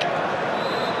himself back.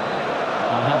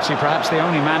 Al-Habsi, perhaps the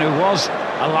only man who was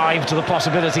alive to the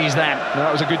possibilities then.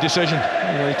 That was a good decision.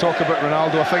 You know, you talk about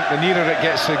Ronaldo, I think the nearer it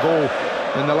gets to the goal,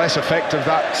 then the less effective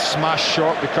that smash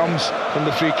shot becomes from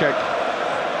the free kick.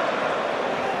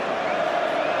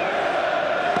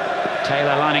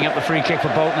 Taylor lining up the free kick for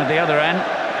Bolton at the other end,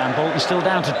 and Bolton still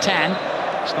down to 10.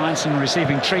 Steinson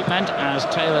receiving treatment as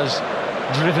Taylor's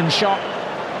driven shot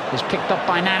is picked up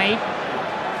by Nani.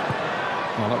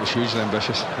 Well, that was hugely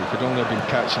ambitious. He could only have been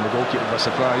catching the goalkeeper by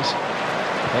surprise.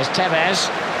 There's Tevez,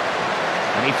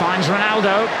 and he finds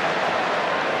Ronaldo,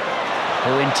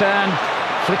 who in turn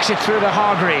flicks it through to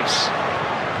Hargreaves.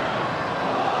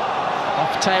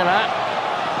 Off Taylor.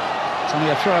 It's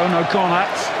only a throw, no corner.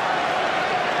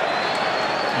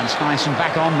 And Steinson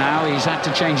back on now. He's had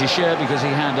to change his shirt because he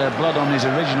had blood on his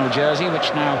original jersey,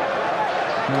 which now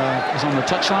is on the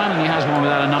touchline, and he has one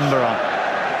without a number on.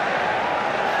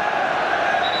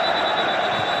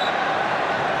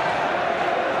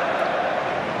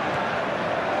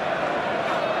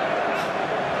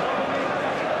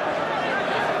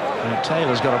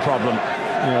 Taylor's got a problem.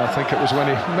 Yeah, I think it was when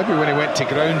he went to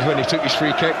ground when he took his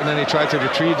free kick and then he tried to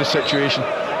retrieve the situation.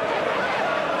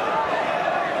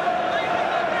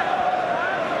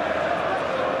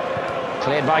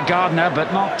 Cleared by Gardner,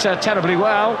 but not terribly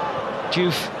well.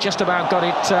 Diouf just about got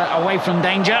it away from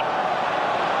danger.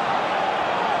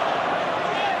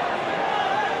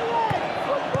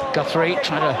 Guthrie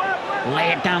trying to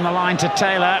lay it down the line to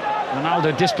Taylor.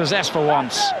 Ronaldo dispossessed for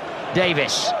once.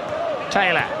 Davis.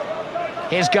 Taylor.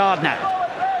 Here's Gardner.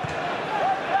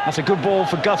 That's a good ball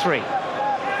for Guthrie.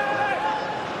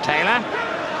 Taylor.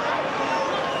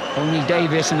 Only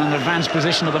Davis in an advanced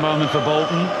position at the moment for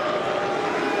Bolton.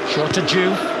 Short to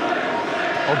Juve.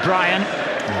 O'Brien.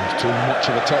 It's too much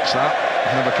of a touch, that.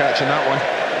 Never catching that one.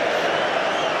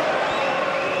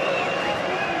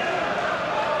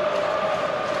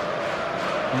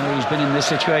 Well, he's been in this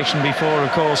situation before,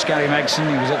 of course, Gary Megson.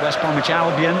 He was at West Bromwich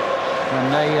Albion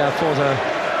when they fought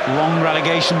a long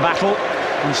relegation battle,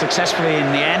 unsuccessfully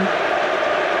in the end.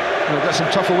 We've got some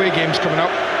tough away games coming up.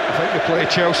 I think they play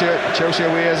Chelsea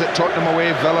away, is it? Tottenham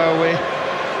away, Villa away.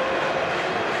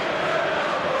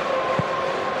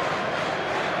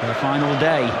 The final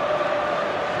day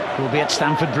will be at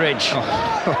Stamford Bridge.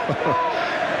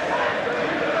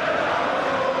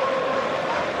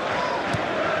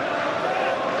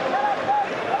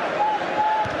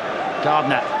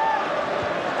 Gardner.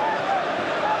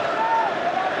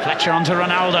 Fletcher onto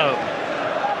Ronaldo.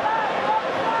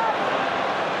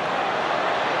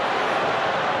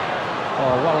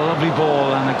 Oh, what a lovely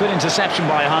ball, and a good interception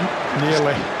by Hunt.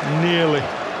 Nearly.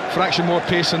 Fraction more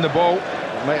pace on the ball.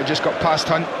 Might have just got past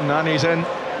Hunt. Nani's in.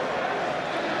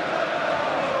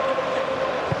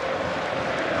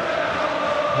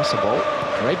 That's the ball.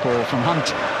 Great ball from Hunt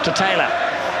to Taylor.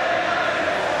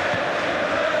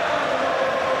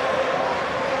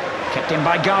 Kept in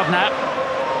by Gardner.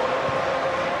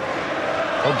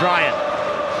 O'Brien.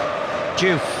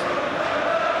 Juve.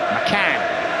 McCann.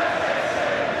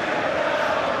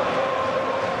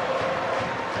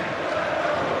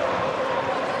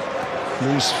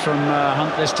 Loose from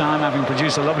Hunt this time, having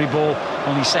produced a lovely ball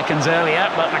only seconds earlier,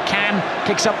 but McCann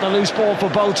picks up the loose ball for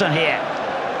Bolton here.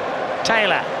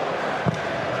 Taylor.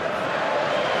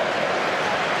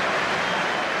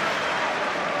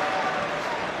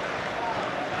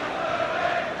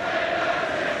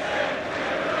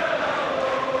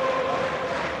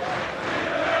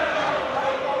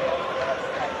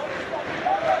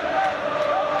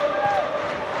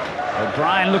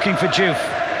 O'Brien looking for Juve.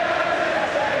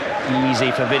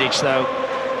 Easy for Vidic, though.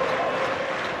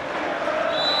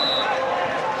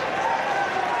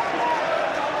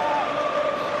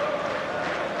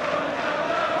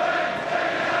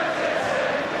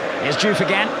 Here's Juve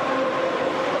again.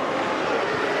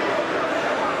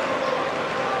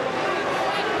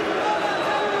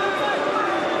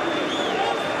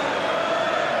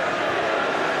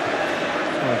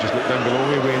 I just look down below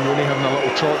me, Wayne Rooney having a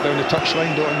little trot down the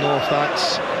touchline. Don't know if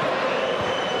that's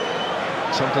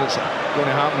something that's going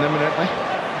to happen imminently.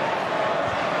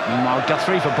 Meanwhile,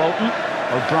 Guthrie for Bolton.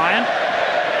 O'Brien.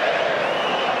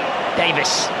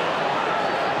 Davis.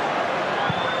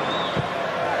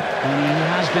 And he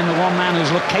has been the one man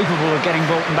who's looked capable of getting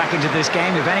Bolton back into this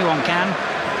game, if anyone can.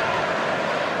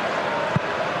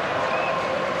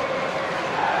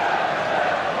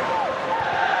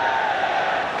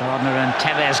 Gardner and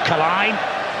Tevez collide.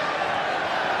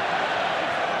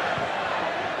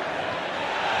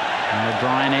 And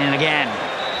O'Brien in again.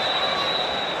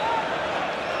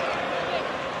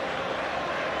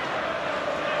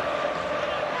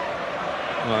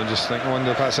 Well, I just think, I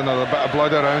wonder if that's another bit of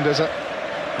blood around, is it?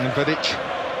 In Vidic.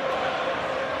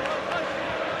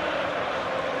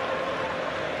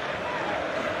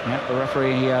 Yep, the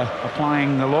referee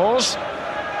applying the laws.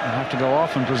 He'll have to go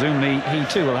off, and presumably he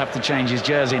too will have to change his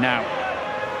jersey now.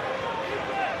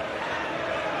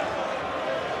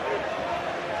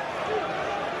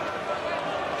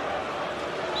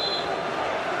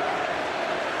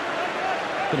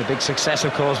 Been a big success,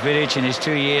 of course, Vidic, in his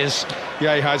 2 years.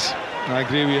 Yeah, he has. I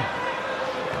agree with you.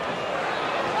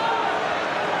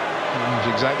 That's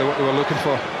exactly what they were looking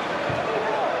for.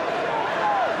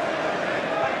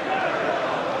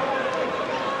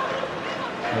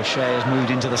 O'Shea has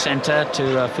moved into the centre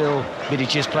to fill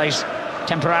Vidic's place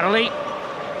temporarily.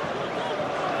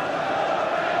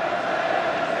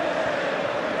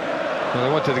 Well,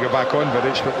 they wanted to go back on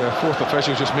Vidic, but the fourth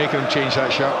official's just making him change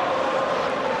that shot.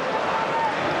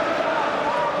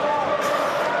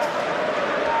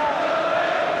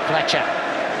 Fletcher.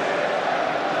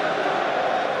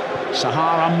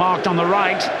 Sahar unmarked on the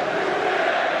right.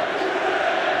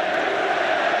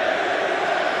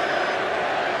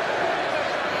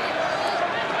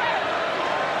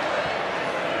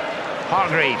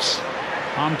 Hargreaves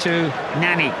on to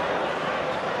Nani.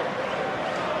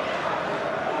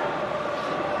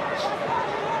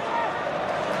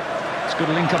 It's good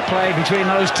link-up play between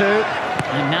those two.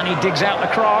 And Nani digs out the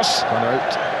cross. Gone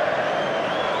out.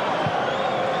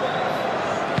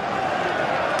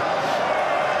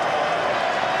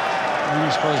 I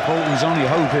suppose Bolton's only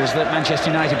hope is that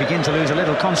Manchester United begin to lose a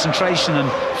little concentration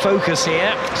and focus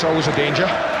here. It's always a danger.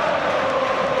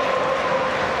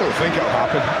 don't think it'll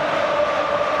happen.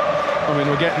 I mean,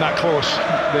 we're getting that close.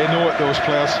 They know it, those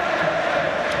players.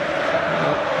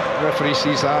 The referee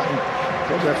sees that and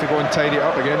probably have to go and tidy it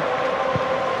up again.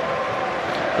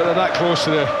 But they're that close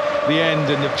to the end,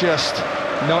 and they've just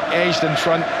not edged in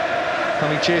front,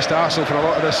 having chased Arsenal for a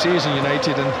lot of this season,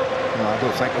 United, and no, I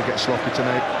don't think they'll get sloppy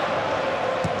tonight.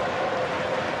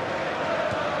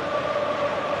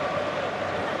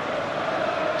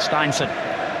 Steinson.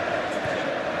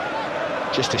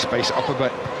 Just to spice it up a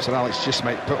bit, Sir Alex just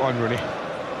might put on Rooney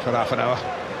for half an hour.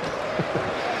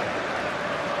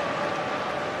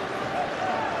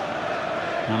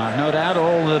 And I've no doubt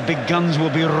all the big guns will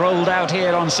be rolled out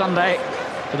here on Sunday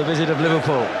for the visit of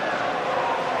Liverpool.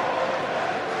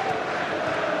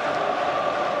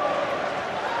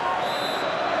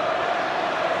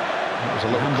 It was a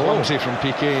little clumsy from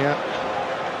Piqué, yeah.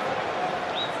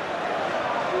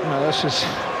 Well, this is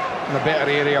in a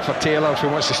better area for Taylor if he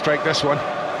wants to strike this one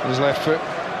with his left foot.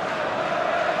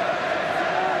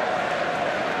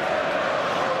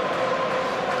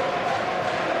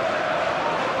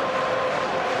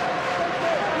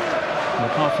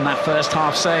 Apart from that first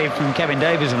half save from Kevin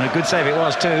Davies, and a good save it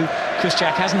was too,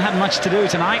 Kuszczak hasn't had much to do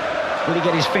tonight. Will he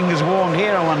get his fingers warmed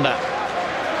here, I wonder?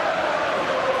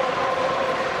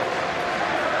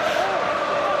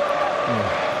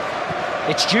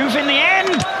 It's Juve in the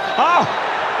end! Oh!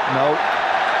 No,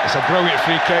 it's a brilliant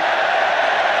free kick.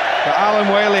 But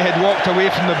Alan Wiley had walked away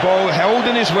from the ball,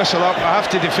 holding his whistle up. I have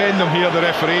to defend him here, the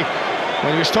referee.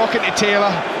 When he was talking to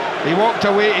Taylor, he walked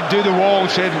away to do the wall,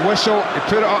 said whistle, he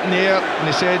put it up in the air, and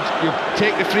he said you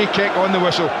take the free kick on the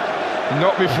whistle, and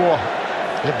not before.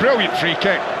 It's a brilliant free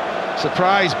kick.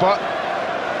 Surprise, but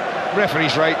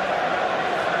referee's right.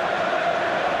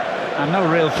 And no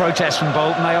real protest from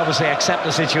Bolton, they obviously accept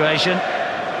the situation.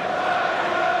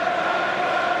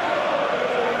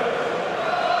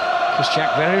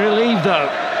 Kuszczak very relieved though.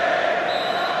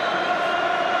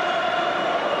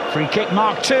 Free kick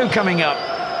mark 2 coming up.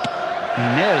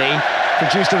 Nearly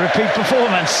produced a repeat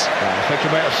performance. Yeah, I think he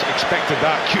might have expected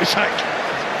that, Kuszczak.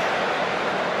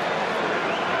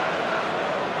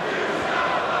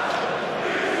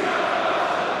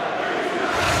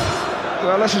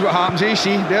 Well, this is what happens, you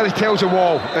see, there he tells the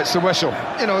wall, it's the whistle.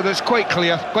 You know, that's quite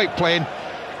clear, quite plain.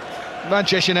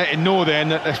 Manchester United know then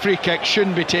that the free kick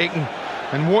shouldn't be taken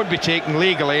and won't be taken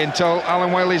legally until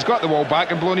Alan Wiley's got the ball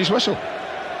back and blown his whistle.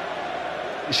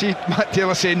 You see Matt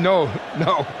Taylor saying no.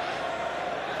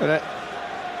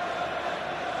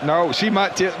 No, see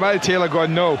Matt Taylor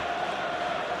going no.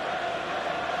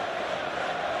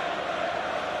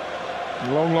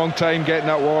 Long time getting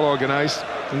that wall organised,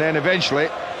 and then eventually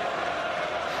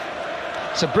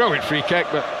it's a brilliant free kick,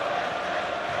 but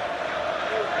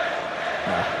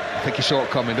I think you saw it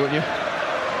coming, don't you?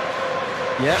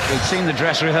 Yeah, we've seen the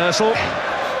dress rehearsal.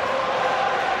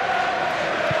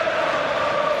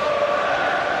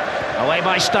 Away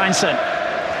by Steinson.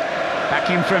 Back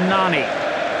in from Nani.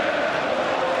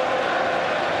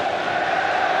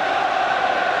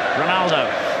 Ronaldo.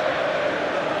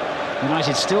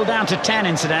 United still down to 10,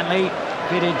 incidentally.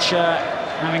 Vidic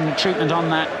having treatment on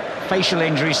that facial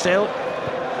injury still.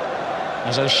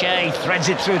 As O'Shea threads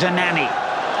it through to Nani.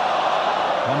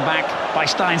 One back by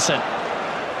Steinson.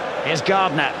 Here's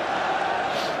Gardner.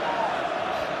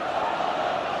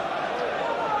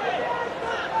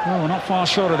 Well, we're not far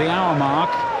short of the hour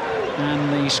mark,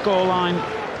 and the scoreline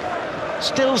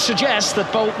still suggests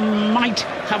that Bolton might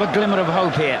have a glimmer of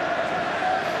hope here.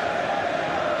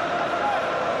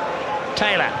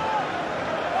 Taylor.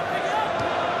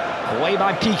 Away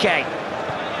by Piqué.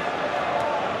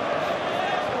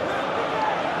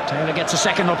 Taylor gets a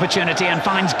second opportunity and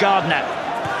finds Gardner.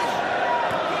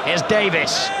 Here's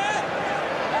Davis.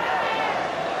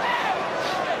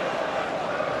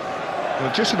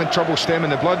 Well, just having trouble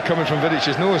stemming the blood coming from Vidic's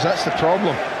nose, that's the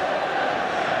problem.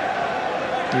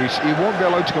 He won't be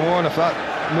allowed to come on if that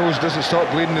nose doesn't stop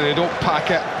bleeding and they don't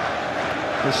pack it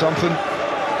with something.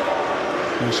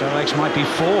 And so Alex might be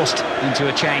forced into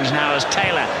a change now as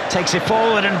Taylor takes it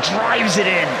forward and drives it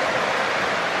in.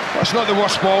 That's not the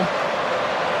worst ball.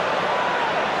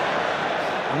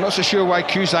 I'm not so sure why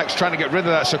Cusack's trying to get rid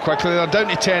of that so quickly. They're down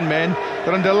to 10 men.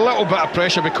 They're under a little bit of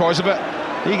pressure because of it.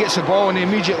 He gets the ball and he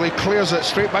immediately clears it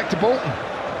straight back to Bolton.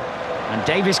 And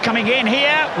Davies coming in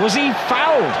here. Was he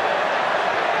fouled?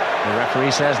 The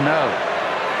referee says no.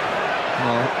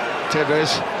 Well,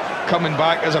 Tevez coming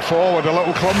back as a forward, a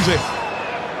little clumsy.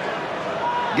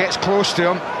 Gets close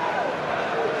to him.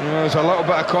 There's a little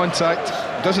bit of contact.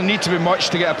 Doesn't need to be much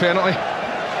to get a penalty.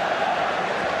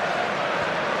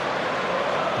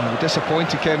 I'm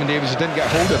disappointed Kevin Davies didn't get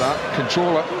hold of that,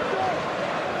 control it.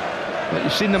 But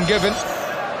you've seen them given.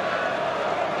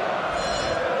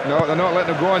 No, they're not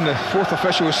letting him go on. The fourth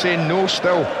official is saying no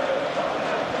still.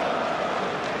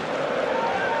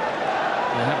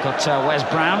 They have got Wes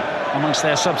Brown amongst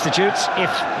their substitutes if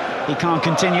he can't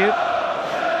continue.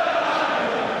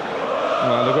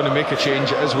 Well, they're going to make a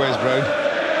change. It is Wes Brown.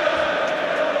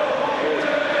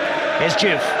 Here's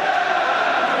Juve.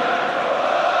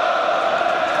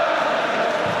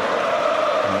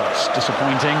 It's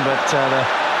disappointing, but they're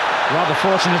rather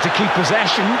fortunate to keep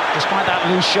possession despite that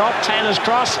loose shot. Taylor's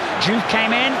cross. Juve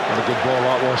came in. What a good ball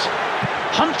that was.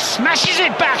 Hunt smashes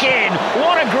it back in.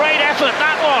 What a great effort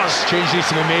that was. Change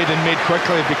needs to be made and made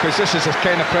quickly, because this is the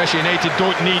kind of pressure United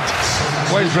don't need.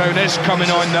 Wes Brown is coming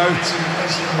on now.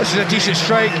 This is a decent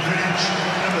strike.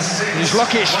 He's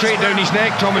lucky it's straight down his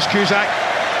neck, Thomas Cusack.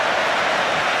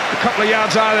 A couple of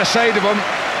yards either side of him,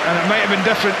 and it might have been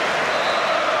different.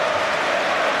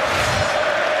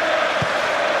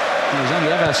 He's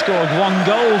only ever scored one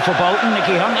goal for Bolton,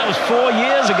 Nicky Hunt. That was 4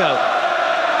 years ago.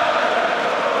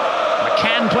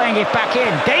 McCann playing it back in.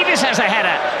 Davis has a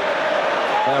header.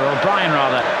 Or O'Brien,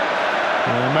 rather.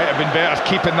 It might have been better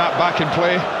keeping that back in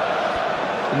play.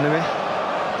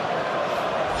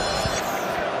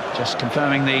 Just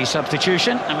confirming the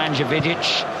substitution. Nemanja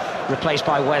Vidic replaced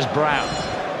by Wes Brown.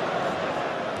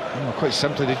 Well, quite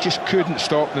simply, they just couldn't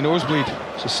stop the nosebleed.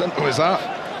 It's as simple as that.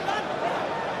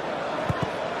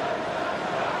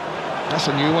 That's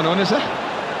a new one on, is it?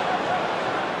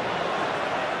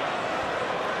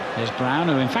 There's Brown,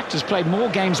 who in fact has played more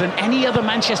games than any other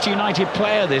Manchester United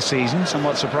player this season,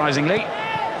 somewhat surprisingly.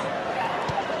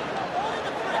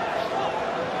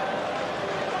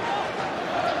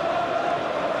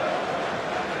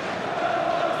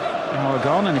 Hour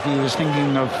gone, and if he was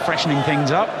thinking of freshening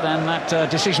things up, then that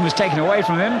decision was taken away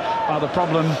from him by the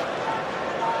problem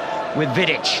with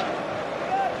Vidic.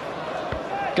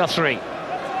 Guthrie.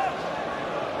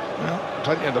 Well,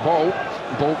 plenty of the ball.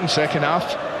 Bolton second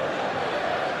half.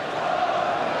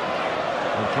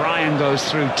 O'Brien goes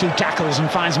through 2 tackles and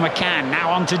finds McCann. Now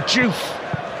on to Juve.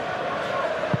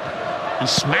 And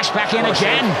smashed back in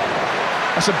again.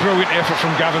 That's a brilliant effort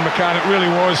from Gavin McCann, it really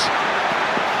was.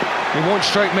 He won't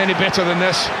strike many better than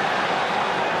this.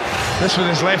 This with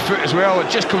his left foot as well. It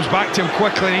just comes back to him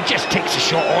quickly and he just takes the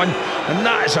shot on. And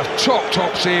that is a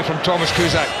top save from Thomas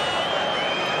Cusack.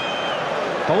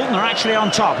 Bolton are actually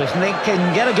on top. If they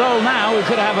can get a goal now, we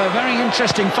could have a very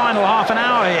interesting final half an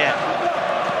hour here.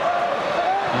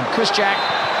 And Kuszczak,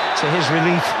 to his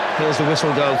relief, here's the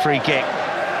whistle go, free kick.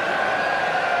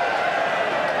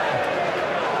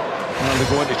 Well, they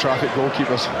go into traffic,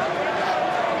 goalkeepers.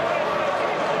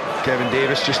 Kevin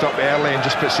Davis just up early and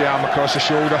just puts the arm across the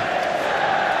shoulder.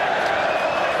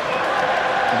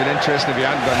 It'd been interesting if he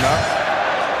hadn't done that.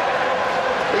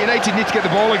 But United need to get the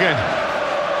ball again.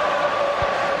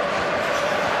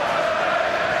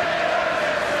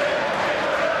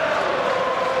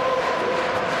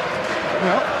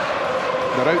 Well,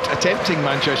 they're out attempting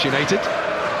Manchester United.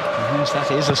 Yes, that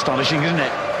is astonishing, isn't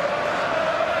it?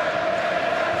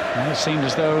 Well, it seemed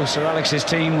as though Sir Alex's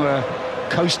team were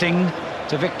coasting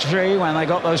to victory when they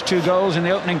got those 2 goals in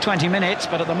the opening 20 minutes,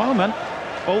 but at the moment,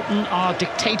 Bolton are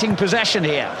dictating possession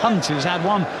here. Hunt, who's had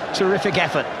one terrific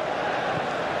effort.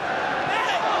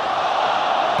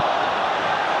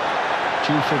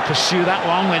 Juve will pursue that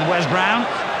one with Wes Brown.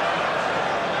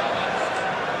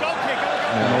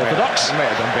 Orthodox. He might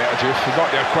have done better, Juve. He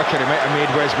got there quicker, he might have made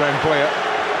Wes Brown play it.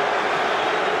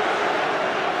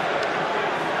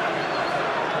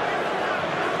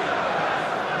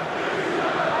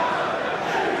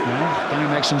 Gary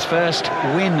Megson's first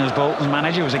win as Bolton's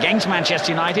manager was against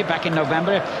Manchester United back in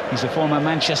November. He's a former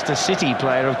Manchester City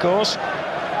player, of course.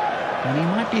 And he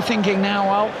might be thinking now,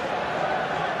 well,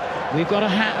 we've got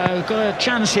a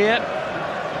chance here.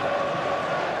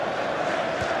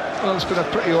 Well, it's been a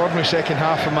pretty ordinary second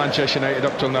half for Manchester United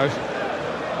up till now.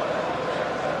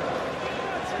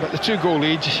 But the 2-goal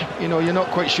lead, you know, you're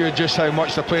not quite sure just how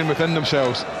much they're playing within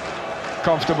themselves.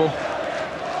 Comfortable.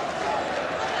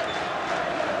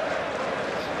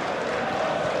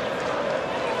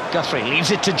 Guthrie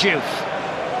leaves it to Juve.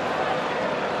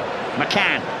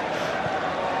 McCann.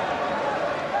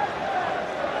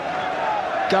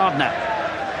 Gardner.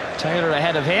 Taylor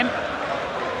ahead of him.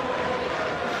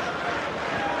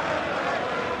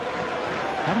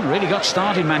 Haven't really got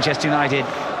started, Manchester United,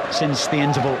 since the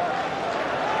interval.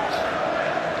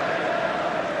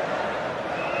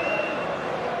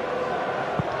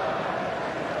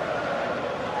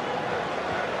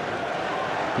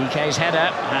 PK's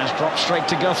header has dropped straight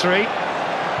to Guthrie.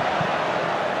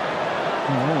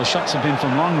 Well, all the shots have been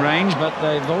from long range, but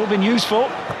they've all been useful.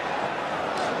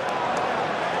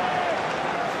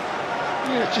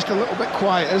 Yeah, it's just a little bit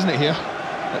quiet, isn't it, here?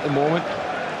 at the moment.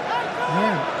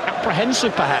 Yeah,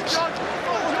 apprehensive perhaps.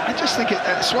 I just think it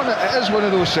is one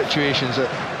of those situations that,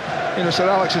 you know, Sir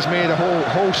Alex has made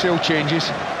wholesale changes.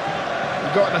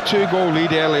 He got in a 2-goal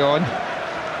lead early on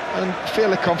and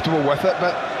fairly comfortable with it,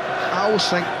 but I always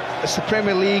think it's the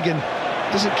Premier League and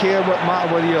it doesn't care what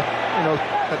matter whether you're, you know,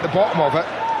 at the bottom of it.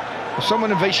 If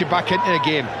someone invites you back into a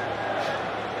game,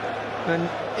 then,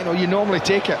 you know, you normally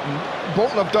take it. And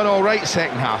Bolton have done all right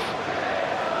second half.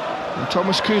 And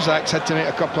Thomas Kuzak's had to make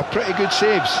a couple of pretty good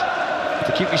saves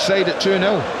to keep his side at 2-0.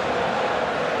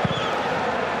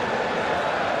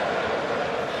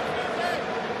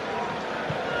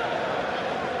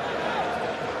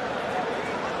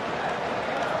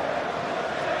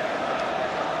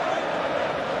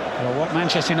 Well, what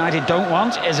Manchester United don't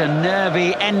want is a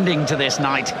nervy ending to this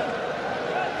night.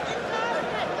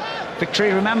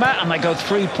 Victory, remember, and they go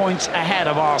 3 points ahead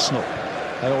of Arsenal.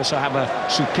 They also have a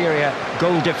superior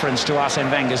goal difference to Arsene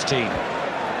Wenger's team.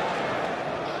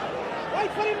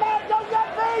 Wait for him, man, don't get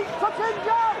beat! Touch him,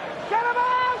 Joe! Get him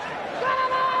out! Get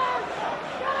him out!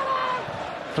 Get him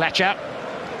out! Fletcher.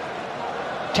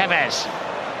 Tevez.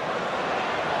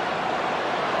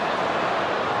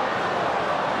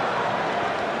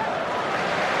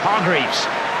 Hargreaves.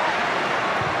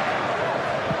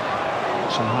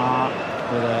 Zaha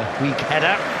with a weak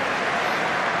header.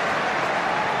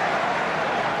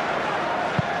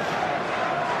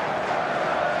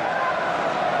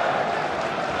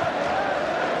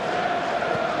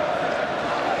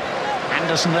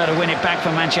 Anderson there to win it back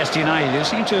for Manchester United, who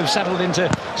seem to have settled into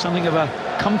something of a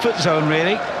comfort zone,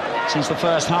 really, since the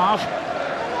first half.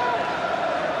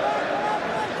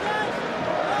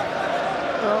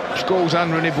 Scholes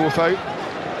and Rooney both out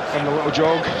on the little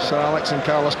jog. Sir Alex and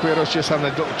Carlos Queiroz just having a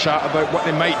little chat about what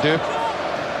they might do.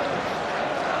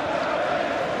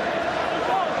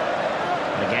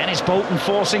 Again, it's Bolton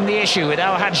forcing the issue with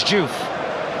El Hadj Diouf.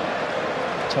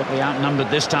 Totally outnumbered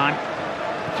this time.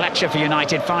 Fletcher for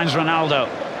United finds Ronaldo.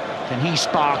 Can he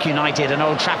spark United and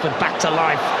Old Trafford back to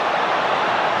life?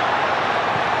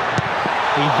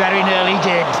 He very nearly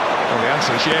did. Well, the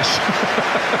answer is yes.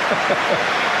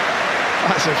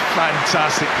 That's a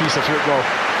fantastic piece of football.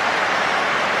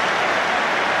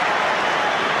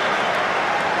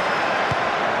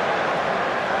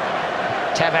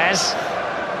 Tevez.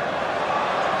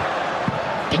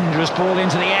 Dangerous ball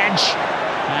into the edge.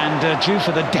 And due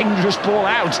for the dangerous ball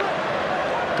out.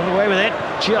 Got away with it,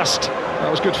 just. That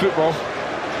was good football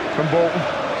from Bolton.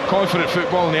 Confident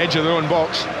football on the edge of their own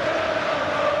box.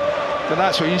 But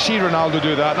that's what you see Ronaldo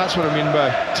do that. That's what I mean by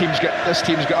this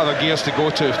team's got other gears to go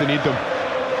to if they need them.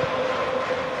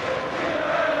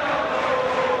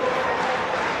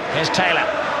 Here's Taylor.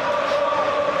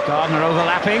 Gardner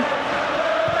overlapping.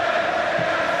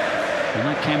 And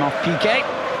that came off Piqué.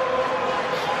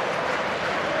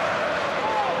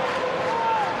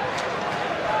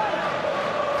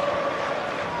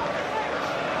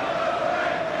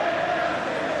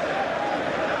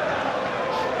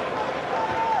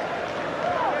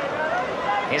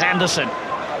 Here's Anderson.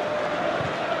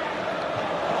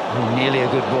 Oh, nearly a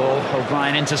good ball.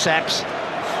 O'Brien intercepts.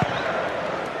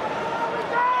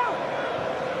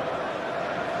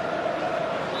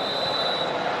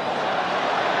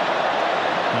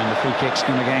 And the free kick's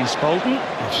come against Bolton.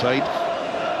 Offside.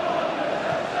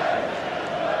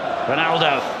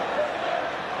 Ronaldo.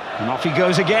 And off he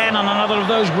goes again on another of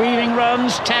those weaving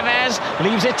runs. Tevez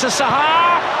leaves it to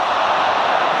Zaha.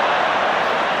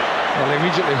 Well, he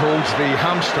immediately holds the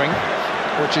hamstring,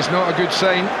 which is not a good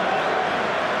sign.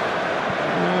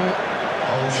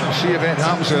 We'll see if anything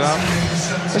happens with that.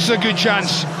 This is a good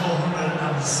chance.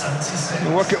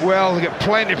 They work it well, they get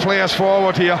plenty of players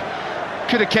forward here.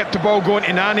 Could have kept the ball going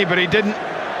to Nani, but he didn't.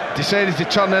 Decided to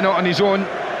turn in on his own.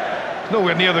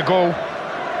 Nowhere near the goal.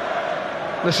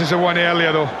 This is the one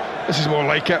earlier though. This is more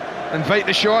like it. Invite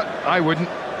the shot? I wouldn't.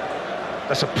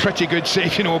 That's a pretty good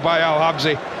save, you know, by Al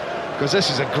Habsi. Because this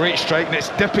is a great strike and it's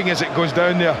dipping as it goes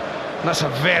down there. And that's a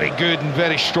very good and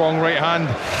very strong right hand.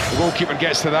 The goalkeeper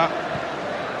gets to that.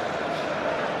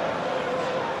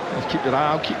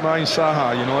 I'll keep my eye on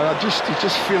Zaha, you know. He's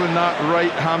just feeling that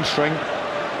right hamstring,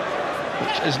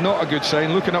 which is not a good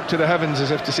sign. Looking up to the heavens as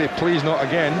if to say, please not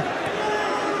again.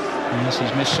 Yes,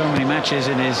 he's missed so many matches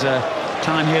in his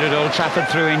time here at Old Trafford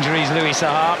through injuries, Louis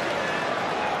Zaha.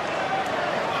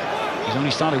 He's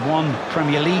only started one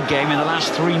Premier League game in the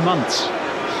last 3 months.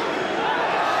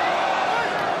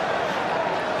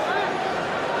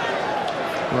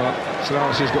 Well, Sir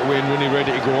Alex has got Wayne Rooney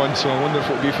ready to go on, so I wonder if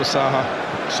it'll be for Zaha.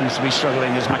 Seems to be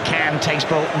struggling as McCann takes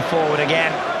Bolton forward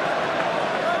again.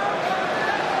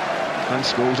 And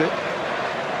scores it.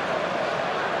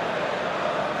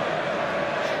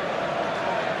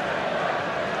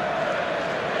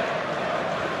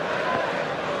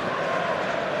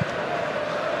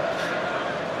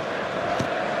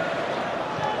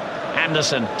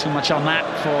 Anderson. Too much on that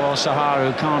for Sahar,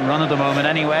 who can't run at the moment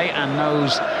anyway, and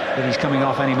knows that he's coming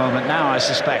off any moment now, I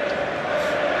suspect.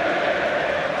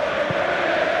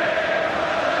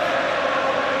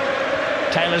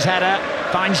 Taylor's header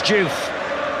finds Juve.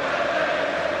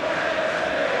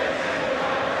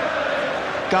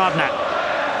 Gardner.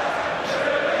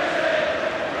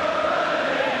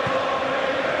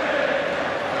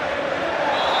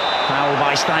 Foul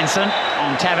by Steinson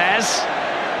on Tevez.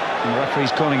 And the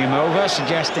referee's calling him over,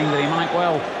 suggesting that he might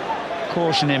well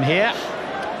caution him here.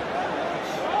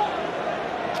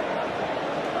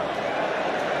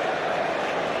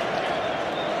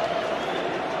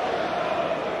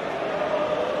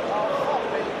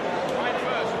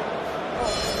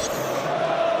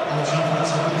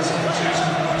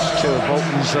 Two of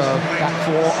Bolton's back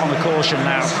four on a caution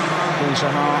now.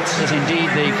 Sahar is indeed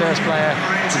the first player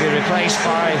to be replaced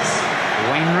by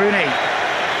Wayne Rooney.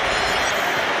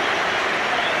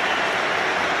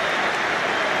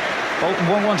 Bolton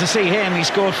won't want to see him. He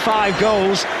scored 5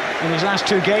 goals in his last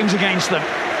 2 games against them.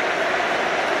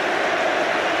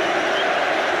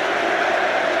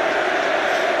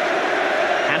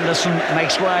 Anderson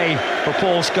makes way for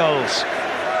Paul Scholes,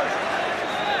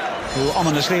 who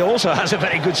ominously also has a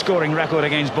very good scoring record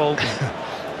against Bolton.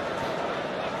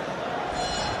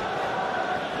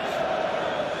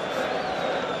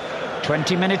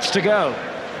 "20 minutes to go.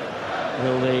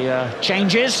 Will the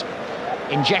changes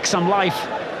inject some life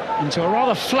into a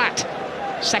rather flat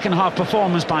second-half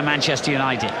performance by Manchester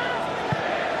United?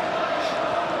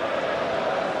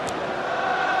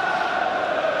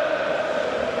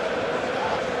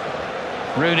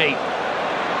 Rooney.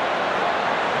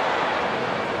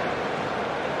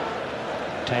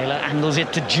 Taylor angles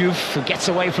it to Juve, who gets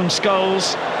away from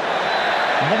Scholes.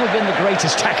 Never been the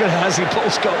greatest tackler, has he, Paul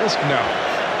Scholes? No.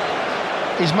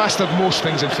 He's mastered most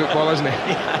things in football, hasn't he?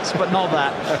 Yes, but not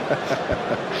that.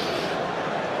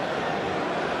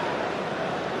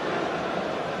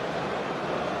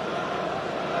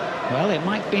 Well, it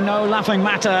might be no laughing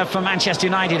matter for Manchester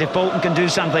United if Bolton can do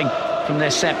something from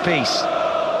their set piece.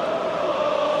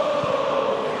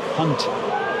 Hunt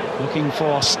looking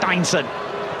for Steinson.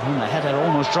 The header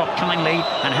almost dropped kindly,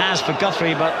 and has for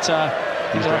Guthrie, but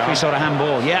the referee sort of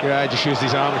handball. Yeah, just used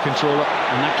his arm to control it.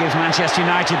 And that gives Manchester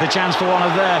United the chance for one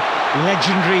of their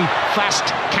legendary fast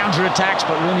counter-attacks,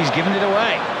 but Rooney's given it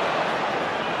away.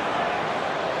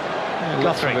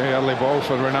 Guthrie. The early ball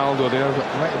for Ronaldo there, but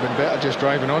might have been better just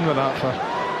driving on with that for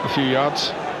a few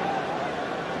yards.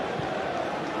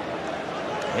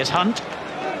 Here's Hunt.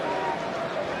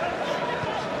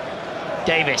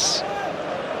 Davis.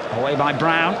 Away by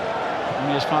Brown.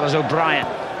 Only as far as O'Brien.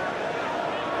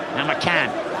 Now McCann.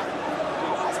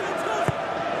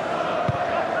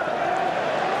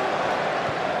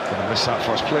 Gonna miss that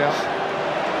first player.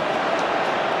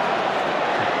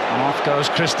 And off goes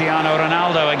Cristiano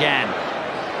Ronaldo again.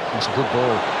 That's a good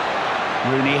ball.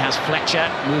 Rooney has Fletcher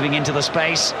moving into the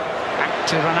space. Back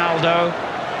to Ronaldo.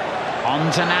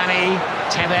 On to Nani.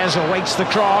 Tevez awaits the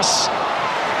cross.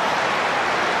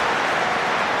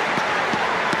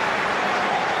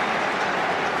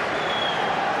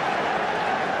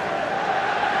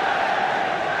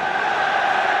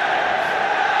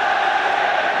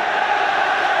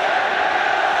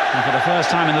 And for the first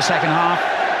time in the second half,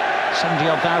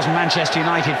 70-odd thousand Manchester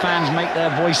United fans make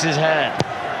their voices heard.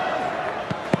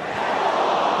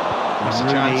 That's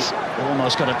a chance.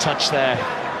 Almost got a touch there.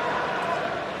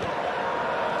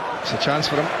 It's a chance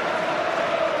for him.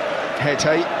 Head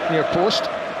height, near post.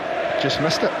 Just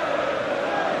missed it.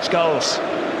 Scholes.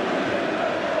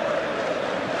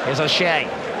 Here's O'Shea.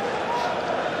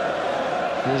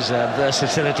 His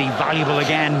versatility valuable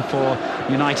again for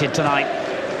United tonight.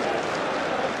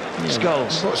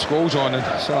 Scholes. Got Scholes on,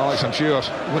 and Sir Alex, I'm sure,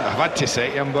 wouldn't have had to say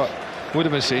to him, but would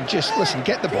have been saying, just listen,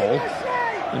 get the ball,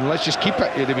 and let's just keep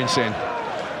it, he'd have been saying.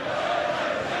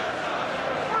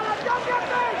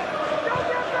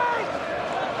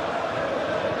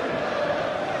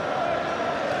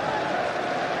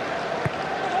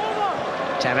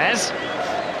 Tevez.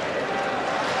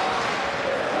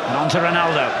 And on to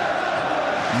Ronaldo.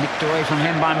 Nicked away from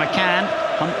him by McCann.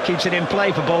 Hunt keeps it in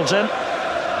play for Bolton.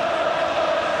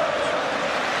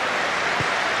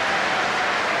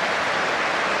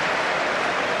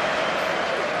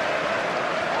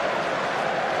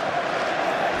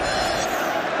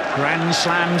 Grand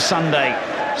Slam Sunday.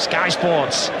 Sky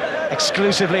Sports,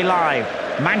 exclusively live.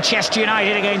 Manchester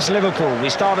United against Liverpool. We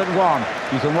start at 1.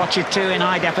 You can watch it too in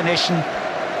high definition.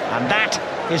 And that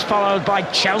is followed by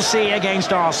Chelsea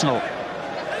against Arsenal.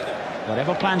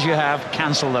 Whatever plans you have,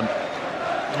 cancel them.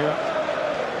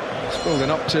 Yeah. It's building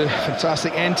up to a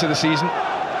fantastic end to the season.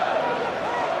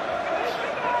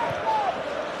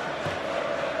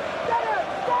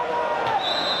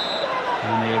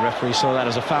 And the referee saw that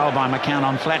as a foul by McCann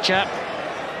on Fletcher.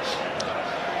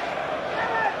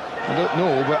 I don't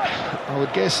know, but I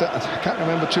would guess that I can't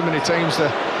remember too many times the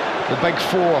big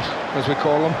four, as we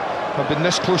call them, have been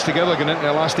this close together going into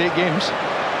the last 8 games.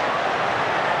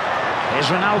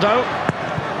 Here's Ronaldo.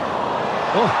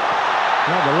 Oh,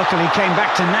 well, but luckily came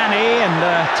back to Nani, and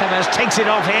Tevez takes it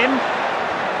off him.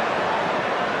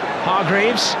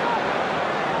 Hargreaves.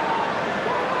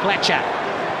 Fletcher.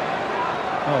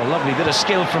 Oh, lovely bit of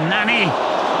skill from Nani.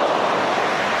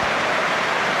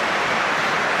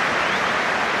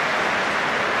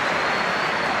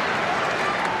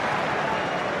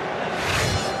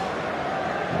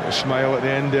 Smile at the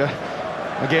end there.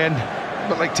 Again,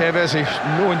 but like Tevez, he's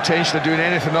no intention of doing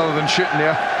anything other than shooting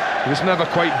there. He was never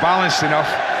quite balanced enough.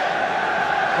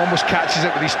 Almost catches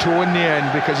it with his toe in the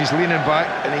end because he's leaning back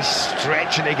and he's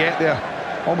stretching to get there.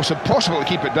 Almost impossible to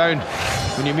keep it down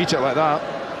when you meet it like that.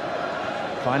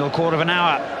 Final quarter of an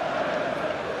hour.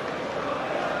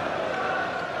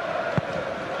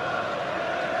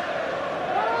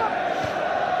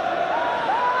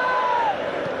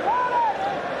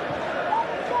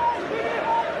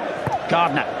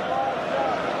 Gardner.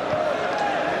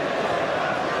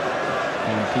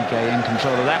 And PK in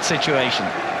control of that situation.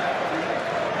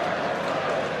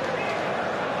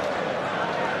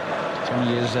 It's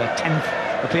only his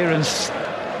 10th appearance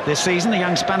this season, the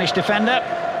young Spanish defender.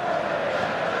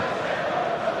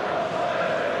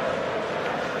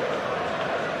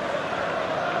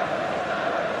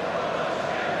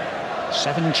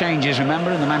 Seven changes,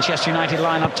 remember, in the Manchester United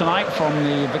lineup tonight from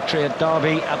the victory at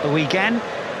Derby at the weekend.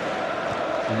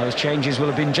 And those changes will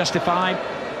have been justified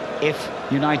if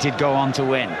United go on to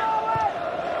win. They'll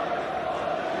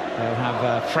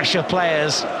have fresher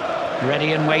players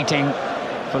ready and waiting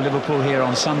for Liverpool here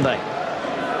on Sunday.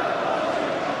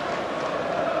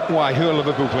 Why? Who are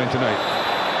Liverpool playing tonight?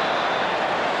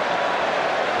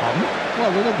 Pardon?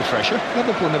 Well, they'll be fresher.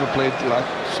 Liverpool never played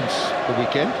since the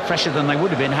weekend. Fresher than they would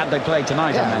have been had they played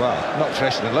tonight. Yeah, well, not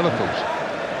fresher than Liverpool's.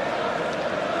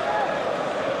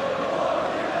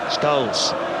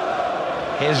 Scholes.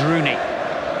 Here's Rooney.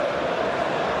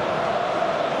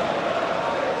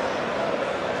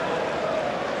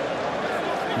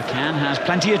 McCann has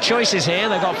plenty of choices here.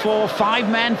 They've got 4 or 5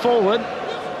 men forward.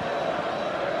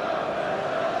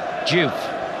 Juve.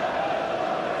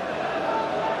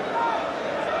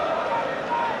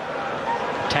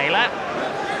 Taylor.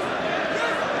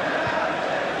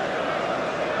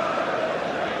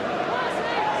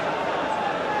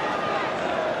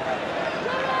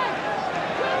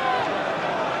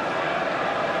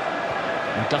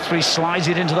 Guthrie slides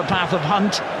it into the path of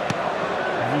Hunt.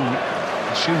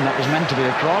 I assume that was meant to be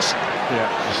a cross. Yeah,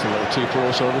 just a little too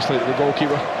close, obviously, to the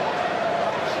goalkeeper.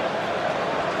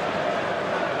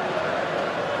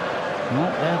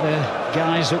 Well, they're the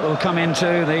guys that will come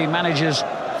into the manager's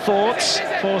thoughts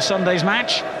for Sunday's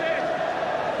match.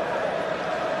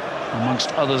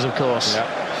 Amongst others, of course. Yeah.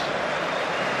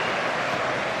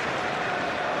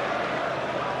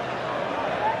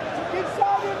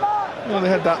 Well, they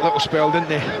had that little spell, didn't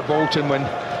they, Bolton, when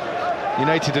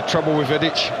United had trouble with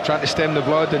Vidic, trying to stem the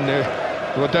blood, and they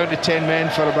were down to 10 men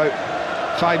for about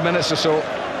 5 minutes or so,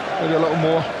 maybe a little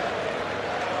more.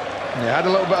 And they had a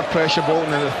little bit of pressure,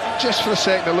 Bolton, and just for a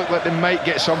second it looked like they might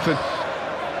get something.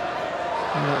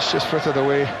 And it's just frittered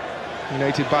away.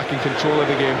 United back in control of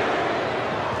the game.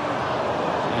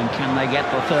 And can they get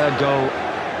the third goal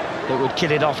that would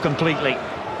kill it off completely?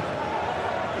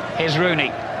 Here's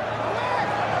Rooney.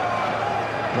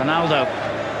 Ronaldo.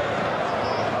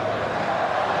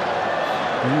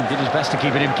 Did his best to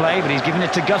keep it in play, but he's given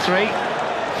it to Guthrie.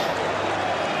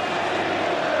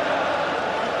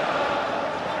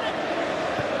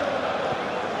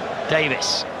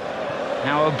 Davis.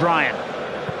 Now O'Brien.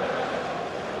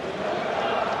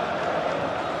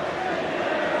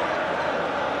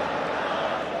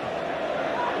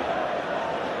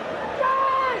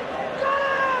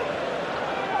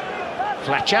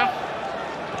 Fletcher.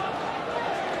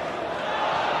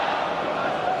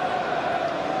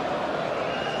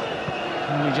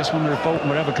 And you just wonder if Bolton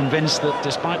were ever convinced that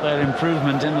despite their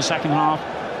improvement in the second half,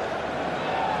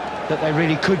 that they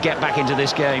really could get back into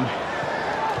this game.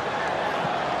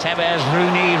 Tevez,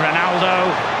 Rooney, Ronaldo.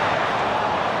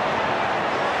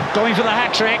 Going for the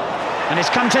hat-trick. And it's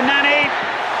come to Nani.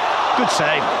 Good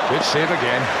save. Good save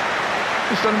again.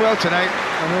 He's done well tonight.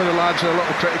 I know the lads are a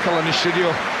little critical in the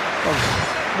studio.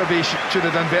 Maybe he should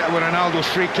have done better with Ronaldo's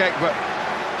free kick, but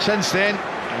since then,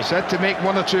 he's had to make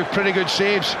 1 or 2 pretty good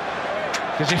saves.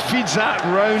 Because he feeds that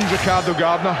round Ricardo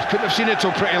Gardner. Couldn't have seen it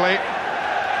till pretty late.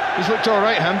 He's looked all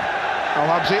right, him.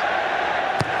 Al-Habsi.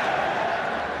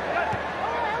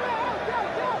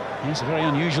 He's a very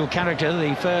unusual character,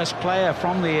 the first player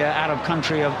from the Arab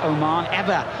country of Oman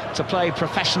ever to play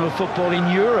professional football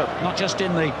in Europe, not just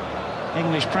in the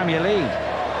English Premier League.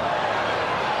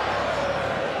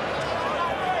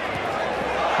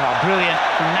 Oh, brilliant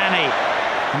from Nani.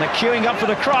 And they're queuing up for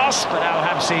the cross, but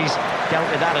Al-Habsi's dealt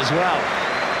with that as well.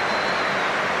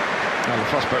 Well, the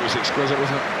first bit was exquisite,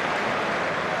 wasn't it?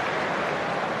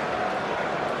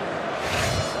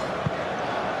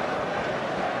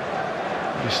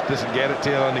 Just doesn't get it,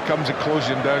 Taylor, and he comes and closes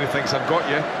him down. He thinks, I've got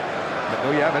you. But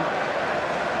no, you haven't.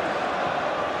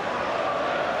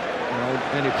 Well,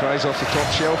 any prize off the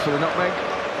top shelf for the nutmeg?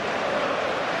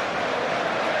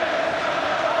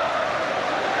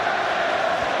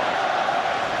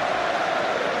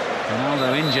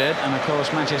 Ronaldo injured, and of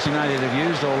course Manchester United have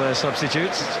used all their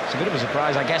substitutes. It's a bit of a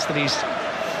surprise, I guess, that he's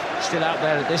still out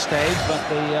there at this stage, but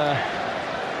the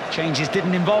changes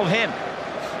didn't involve him.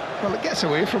 Well, it gets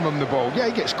away from him, the ball. Yeah,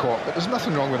 he gets caught, but there's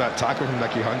nothing wrong with that tackle from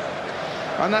Nicky Hunt.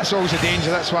 And that's always a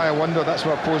danger. That's why I wonder, that's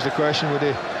why I posed the question, would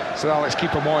Sir Alex keep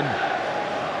him on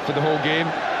for the whole game?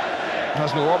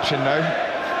 Has no option now.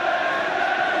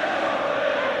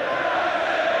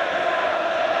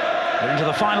 We're into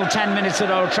the final 10 minutes at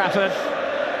Old Trafford,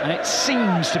 and it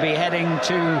seems to be heading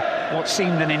to what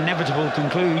seemed an inevitable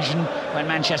conclusion when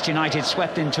Manchester United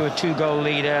swept into a 2-goal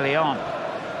lead early on.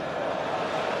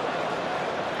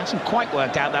 Hasn't quite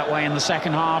worked out that way in the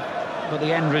second half, but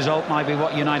the end result might be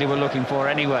what United were looking for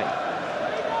anyway.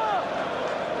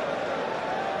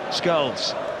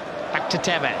 Scholes, back to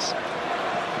Tevez.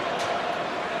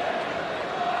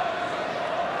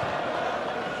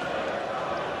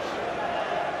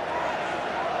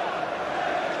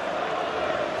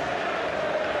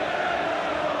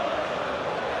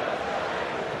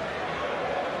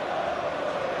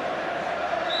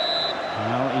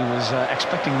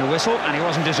 Expecting the whistle, and he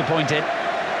wasn't disappointed.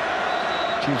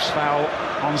 Juve's foul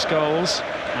on Scholes,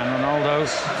 and Ronaldo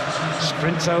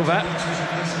sprints over.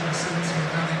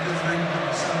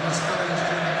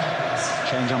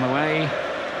 Change on the way.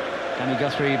 Danny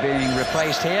Guthrie being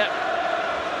replaced here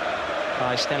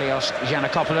by Stelios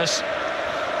Giannakopoulos,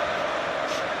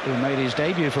 who made his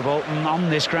debut for Bolton on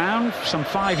this ground some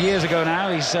 5 years ago now.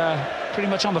 He's pretty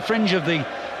much on the fringe of the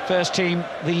first team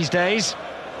these days.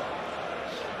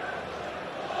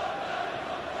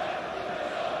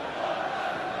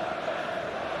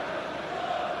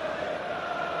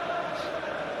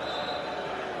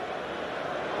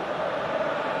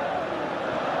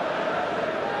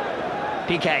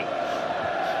 Piqué.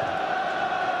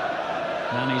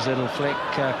 Nani's little flick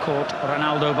caught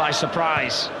Ronaldo by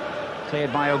surprise.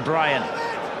 Cleared by O'Brien.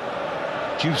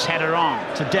 Juve's header on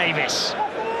to Davis.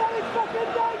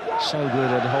 So good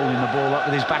at holding the ball up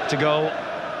with his back to goal.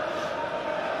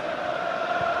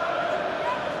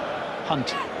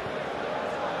 Hunt.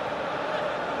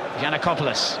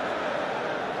 Giannakopoulos.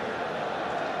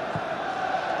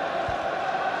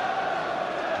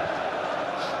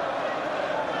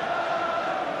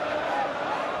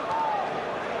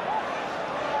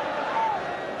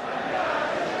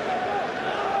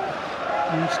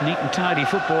 It's neat and tidy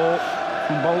football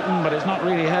from Bolton, but it's not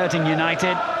really hurting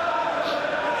United.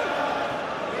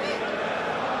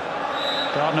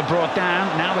 Gardner brought down.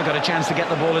 Now they've got a chance to get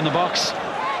the ball in the box.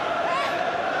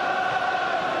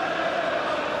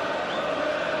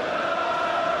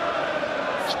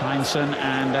 Steinson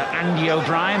and Andy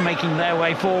O'Brien making their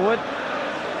way forward.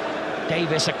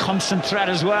 Davis a constant threat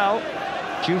as well.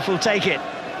 Juve will take it.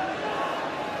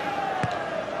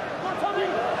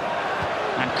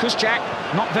 And Kuszczak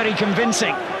not very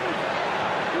convincing.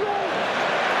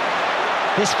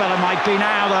 This fella might be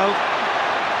now, though.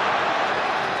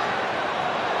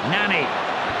 Nani.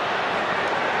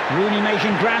 Rooney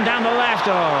making ground down the left.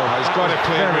 Oh, he's got to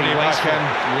play Rooney back in.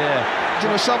 Yeah. You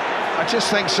know, I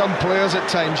just think some players at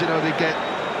times, you know, they get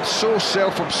so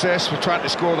self-obsessed with trying to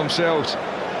score themselves.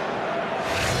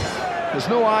 There's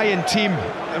no I in team,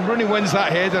 and Rooney wins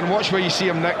that header, and watch where you see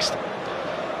him next.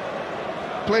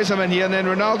 Plays him in here, and then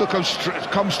Ronaldo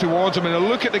comes towards him, and he'll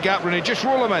look at the gap, Rooney, just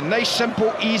roll him in. Nice,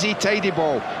 simple, easy, tidy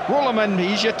ball. Roll him in,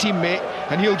 he's your teammate,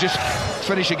 and he'll just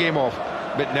finish the game off.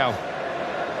 But now,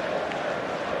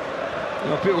 you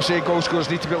know, people say goal scorers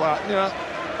need to be like that. You know,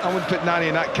 I wouldn't put Nani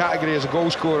in that category as a goal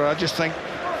scorer. I just think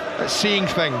it's seeing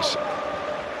things.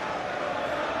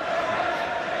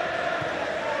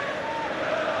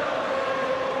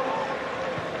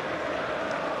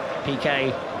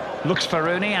 Piqué looks for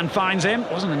Rooney and finds him.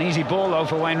 Wasn't an easy ball, though,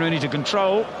 for Wayne Rooney to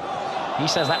control. He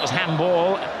says that was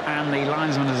handball, and the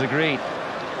linesman has agreed.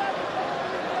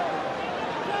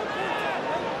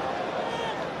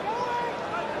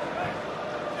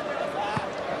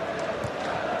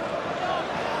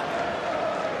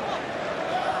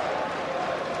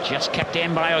 Just kept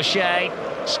in by O'Shea.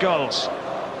 Scholes.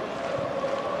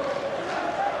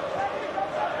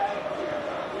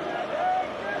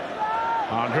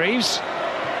 Hargreaves.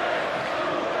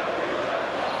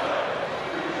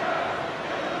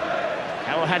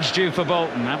 El Hadji for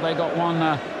Bolton. Have they got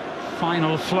one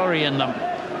final flurry in them?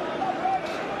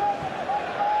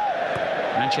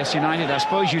 Manchester United, I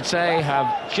suppose you'd say,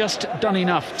 have just done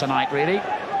enough tonight, really.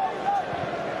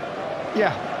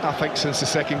 Yeah, I think since the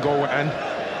second goal went in,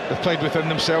 they've played within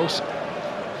themselves.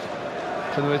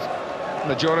 For the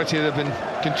majority, they've been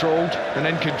controlled and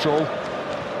in control.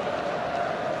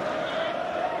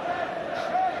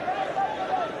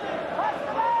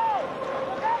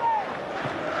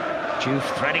 Juve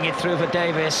threading it through for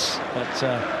Davis, but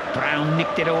Brown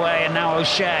nicked it away, and now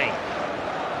O'Shea.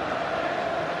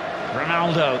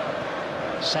 Ronaldo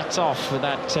sets off with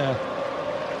that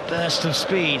burst of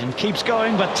speed and keeps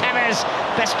going, but Tevez,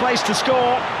 best place to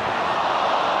score.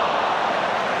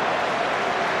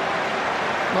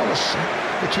 Well,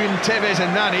 between Tevez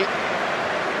and Nani,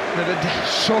 they had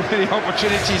so many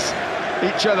opportunities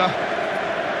each other.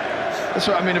 That's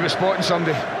what I mean about spotting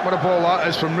somebody. What a ball that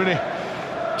is from Rooney.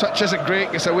 Touch isn't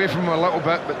great, gets away from him a little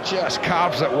bit, but just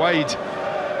carves it wide.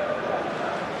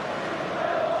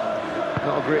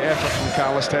 Not a great effort from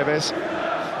Carlos Tevez.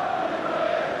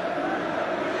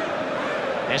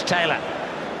 There's Taylor.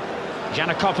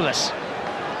 Giannakopoulos.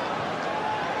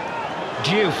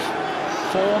 Juve.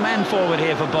 4 men forward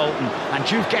here for Bolton. And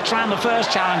Juve gets round the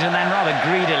first challenge and then rather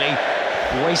greedily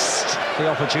wastes the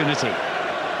opportunity.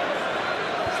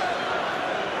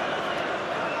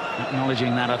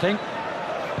 Acknowledging that, I think.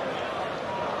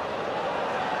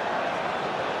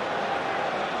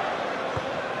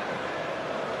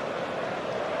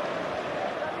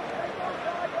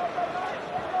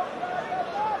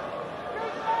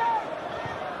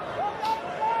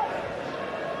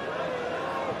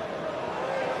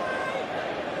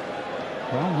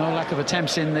 Well, no lack of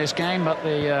attempts in this game, but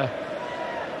the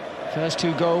first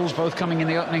 2 goals, both coming in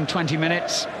the opening 20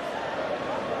 minutes.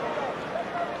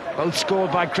 Both scored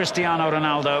by Cristiano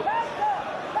Ronaldo.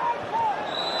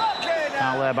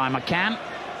 Foul there by McCann.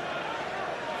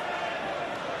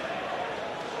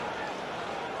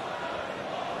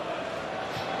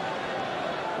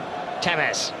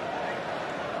 Tevez.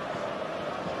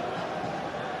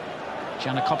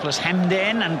 Giannakopoulos hemmed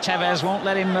in, and Tevez won't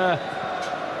let him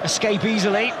escape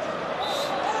easily. He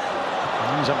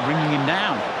ends up bringing him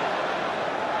down.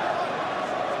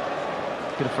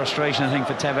 Bit of frustration, I think,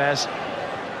 for Tevez.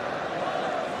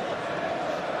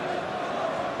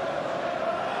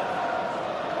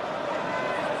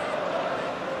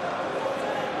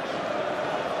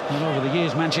 Well, over the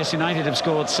years, Manchester United have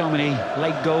scored so many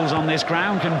late goals on this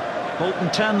ground. Can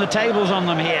Bolton turn the tables on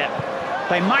them here?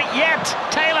 They might yet.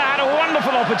 Taylor had a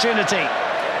wonderful opportunity.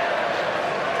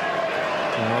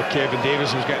 Oh, Kevin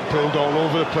Davis was getting pulled all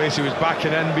over the place. He was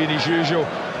backing in, being his usual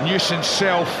nuisance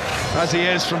self, as he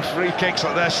is from free kicks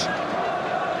like this.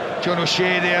 John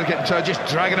O'Shea there getting to just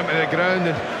dragging him to the ground,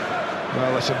 and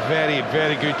well, it's a very,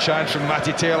 very good chance from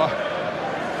Matty Taylor.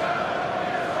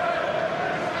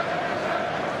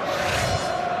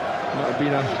 Might have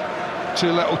been a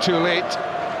too little, too late.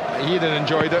 He'd have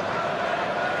enjoyed it.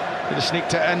 He'd have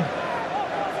sneaked it in.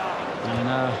 And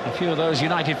a few of those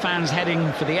United fans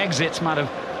heading for the exits might have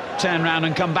turned round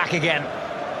and come back again.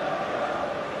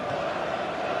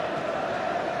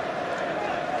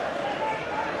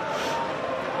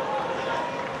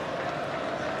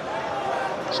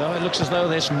 So it looks as though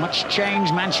this much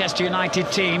changed Manchester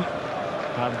United team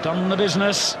have done the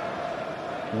business,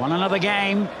 won another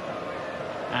game,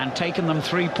 and taken them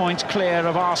 3 points clear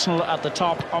of Arsenal at the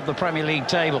top of the Premier League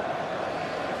table.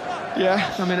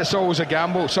 Yeah, I mean, it's always a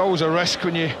gamble, it's always a risk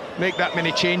when you make that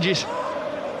many changes.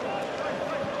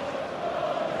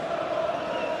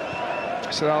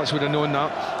 Sir Alex would have known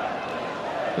that.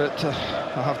 But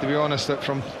I have to be honest that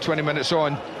from 20 minutes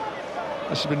on,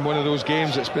 this has been one of those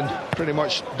games that's been pretty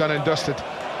much done and dusted.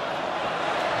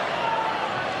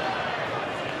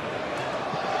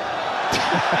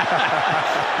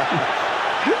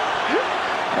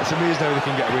 That's amazing how they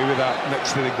can get away with that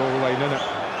next to the goal line, isn't it?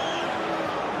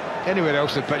 Anywhere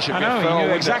else the pitch would be a foul. He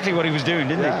knew exactly what he was doing,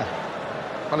 didn't he?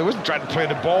 Well, he wasn't trying to play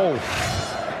the ball.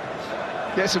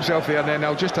 Gets himself there, and then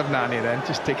I'll just have Nani then.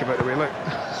 Just take him out of the way, look.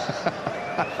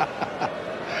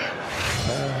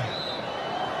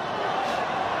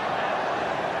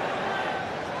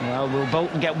 Well, will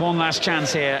Bolton get one last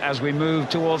chance here as we move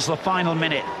towards the final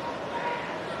minute?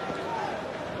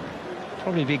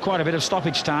 Probably be quite a bit of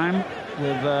stoppage time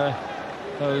with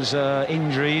those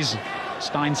injuries.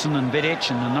 Steinson and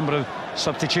Vidic, and a number of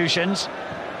substitutions.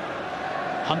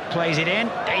 Hunt plays it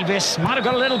in. Davis might have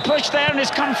got a little push there and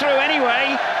it's come through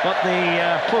anyway. But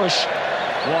the push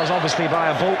was obviously by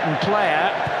a Bolton player.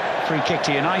 Free kick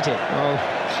to United. Well,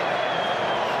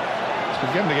 it's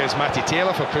been given against Matty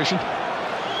Taylor for pushing.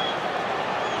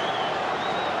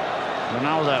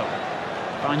 Ronaldo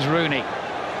finds Rooney,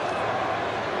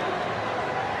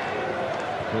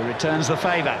 who returns the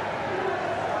favour.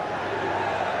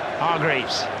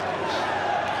 Hargreaves.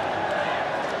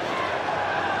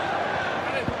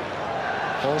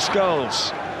 Paul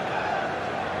Scholes.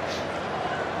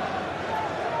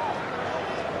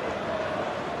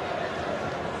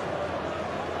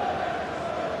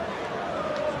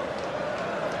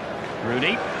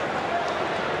 Rooney.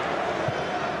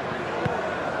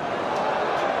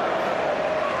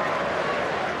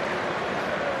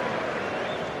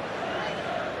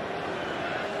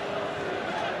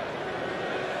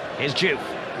 Here's Juve.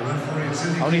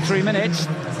 Only 3 minutes.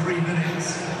 3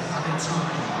 minutes added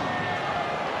time.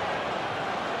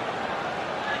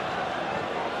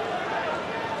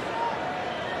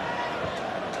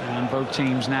 And both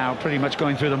teams now pretty much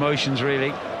going through the motions,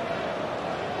 really.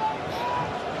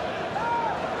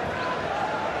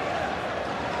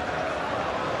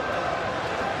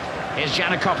 Here's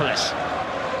Giannakopoulos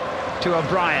to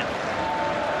O'Brien.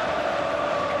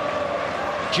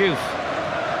 Juve.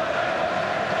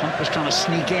 Hunt was trying to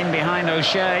sneak in behind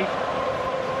O'Shea.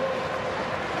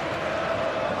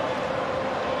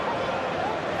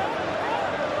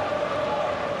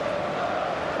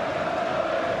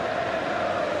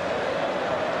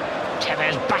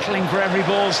 Tevez battling for every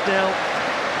ball still.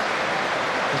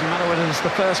 Doesn't matter whether it's the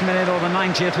first minute or the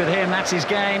 90th with him, that's his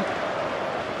game.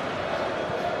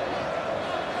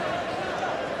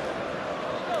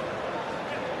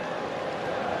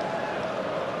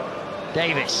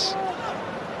 Davis.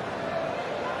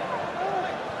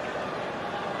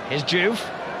 Here's Juve.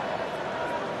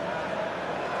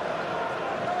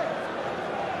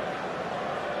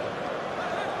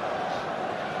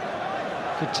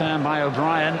 Good turn by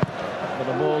O'Brien, but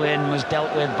the ball in was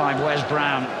dealt with by Wes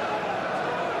Brown.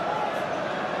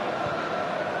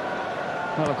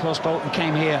 Well, of course, Bolton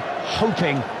came here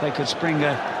hoping they could spring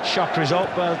a shock result,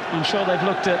 but I'm sure they've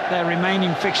looked at their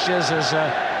remaining fixtures as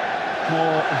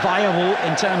more viable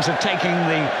in terms of taking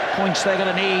the points they're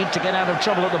going to need to get out of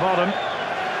trouble at the bottom.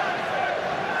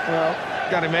 Well,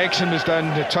 Gary Megson was down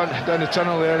the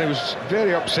tunnel there, and he was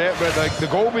very upset with the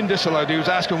goal being disallowed. He was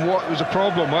asking what was the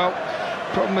problem. Well,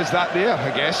 the problem is that there,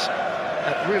 I guess.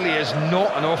 It really is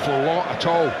not an awful lot at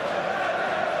all.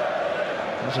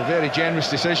 It was a very generous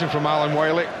decision from Alan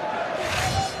Wiley.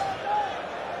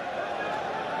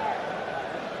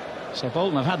 So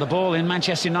Bolton have had the ball in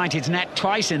Manchester United's net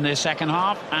twice in this second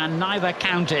half, and neither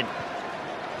counted.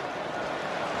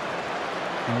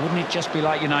 And wouldn't it just be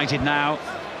like United now,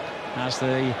 as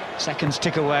the seconds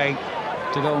tick away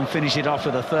to go and finish it off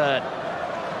with a third?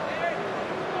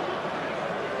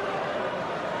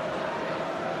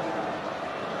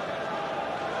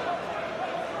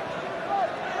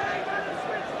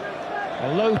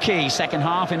 A low-key second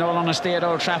half, in all honesty, at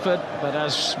Old Trafford, but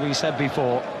as we said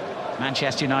before,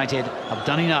 Manchester United have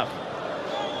done enough.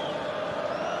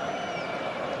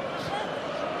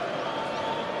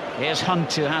 Here's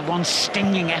Hunt, who had one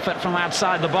stinging effort from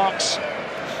outside the box.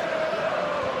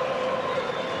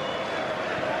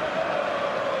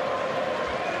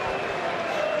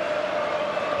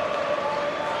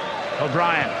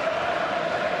 O'Brien.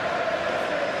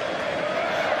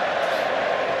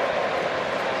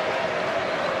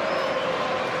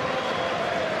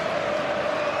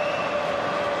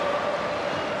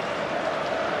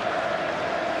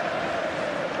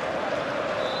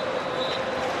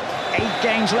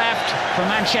 Games left for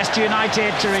Manchester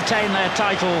United to retain their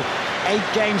title. 8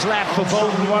 games left for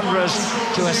Bolton Wanderers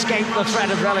to escape the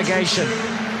threat of relegation.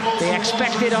 The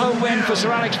expected home win for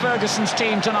Sir Alex Ferguson's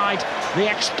team tonight. The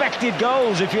expected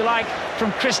goals, if you like,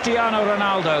 from Cristiano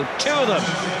Ronaldo. 2 of them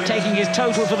taking his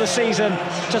total for the season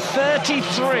to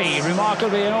 33.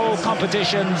 Remarkably in all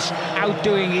competitions,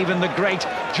 outdoing even the great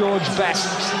George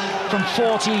Best from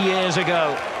 40 years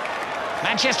ago.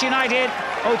 Manchester United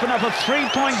open up a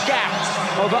 3-point gap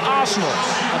over Arsenal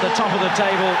at the top of the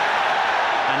table,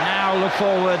 and now look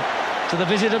forward to the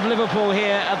visit of Liverpool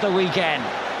here at the weekend.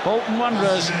 Bolton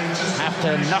Wanderers have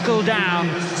to knuckle down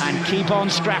and keep on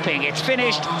scrapping. It's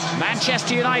finished.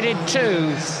 Manchester United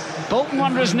 2, Bolton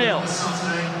Wanderers 0.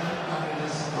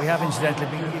 We have incidentally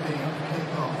been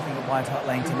at White Hart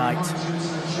Lane tonight.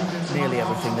 Nearly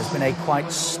everything. There's been a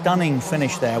quite stunning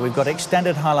finish there. We've got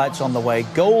extended highlights on the way,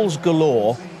 goals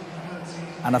galore,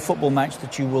 and a football match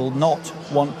that you will not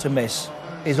want to miss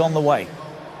is on the way.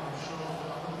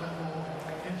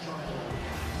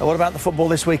 What about the football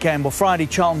this weekend? Well, Friday,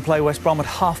 Charlton play West Brom at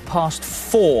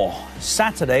 4:30.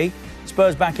 Saturday,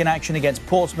 Spurs back in action against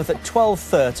Portsmouth at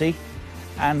 12:30.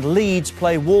 And Leeds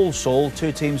play Walsall,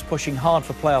 two teams pushing hard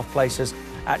for playoff places,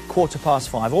 at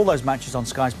 5:15. All those matches on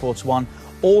Sky Sports 1,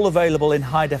 all available in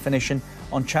high definition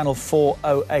on channel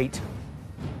 408.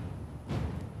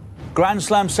 Grand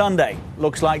Slam Sunday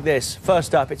looks like this.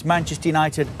 First up, it's Manchester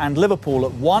United and Liverpool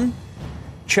at 1.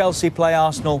 Chelsea play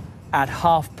Arsenal at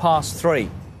 3:30.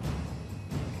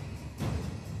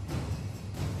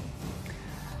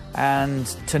 And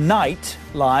tonight,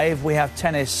 live, we have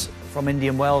tennis from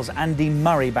Indian Wells. Andy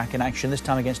Murray back in action, this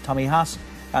time against Tommy Haas.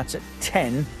 That's at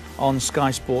 10 on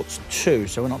Sky Sports 2,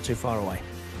 so we're not too far away.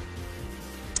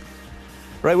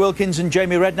 Ray Wilkins and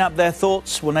Jamie Redknapp, their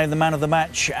thoughts. We'll name the man of the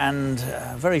match, and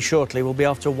very shortly we'll be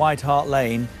off to White Hart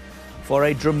Lane for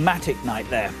a dramatic night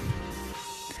there.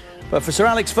 But for Sir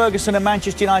Alex Ferguson and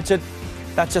Manchester United,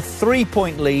 that's a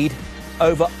 3-point lead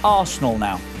over Arsenal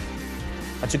now.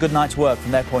 That's a good night's work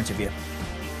from their point of view.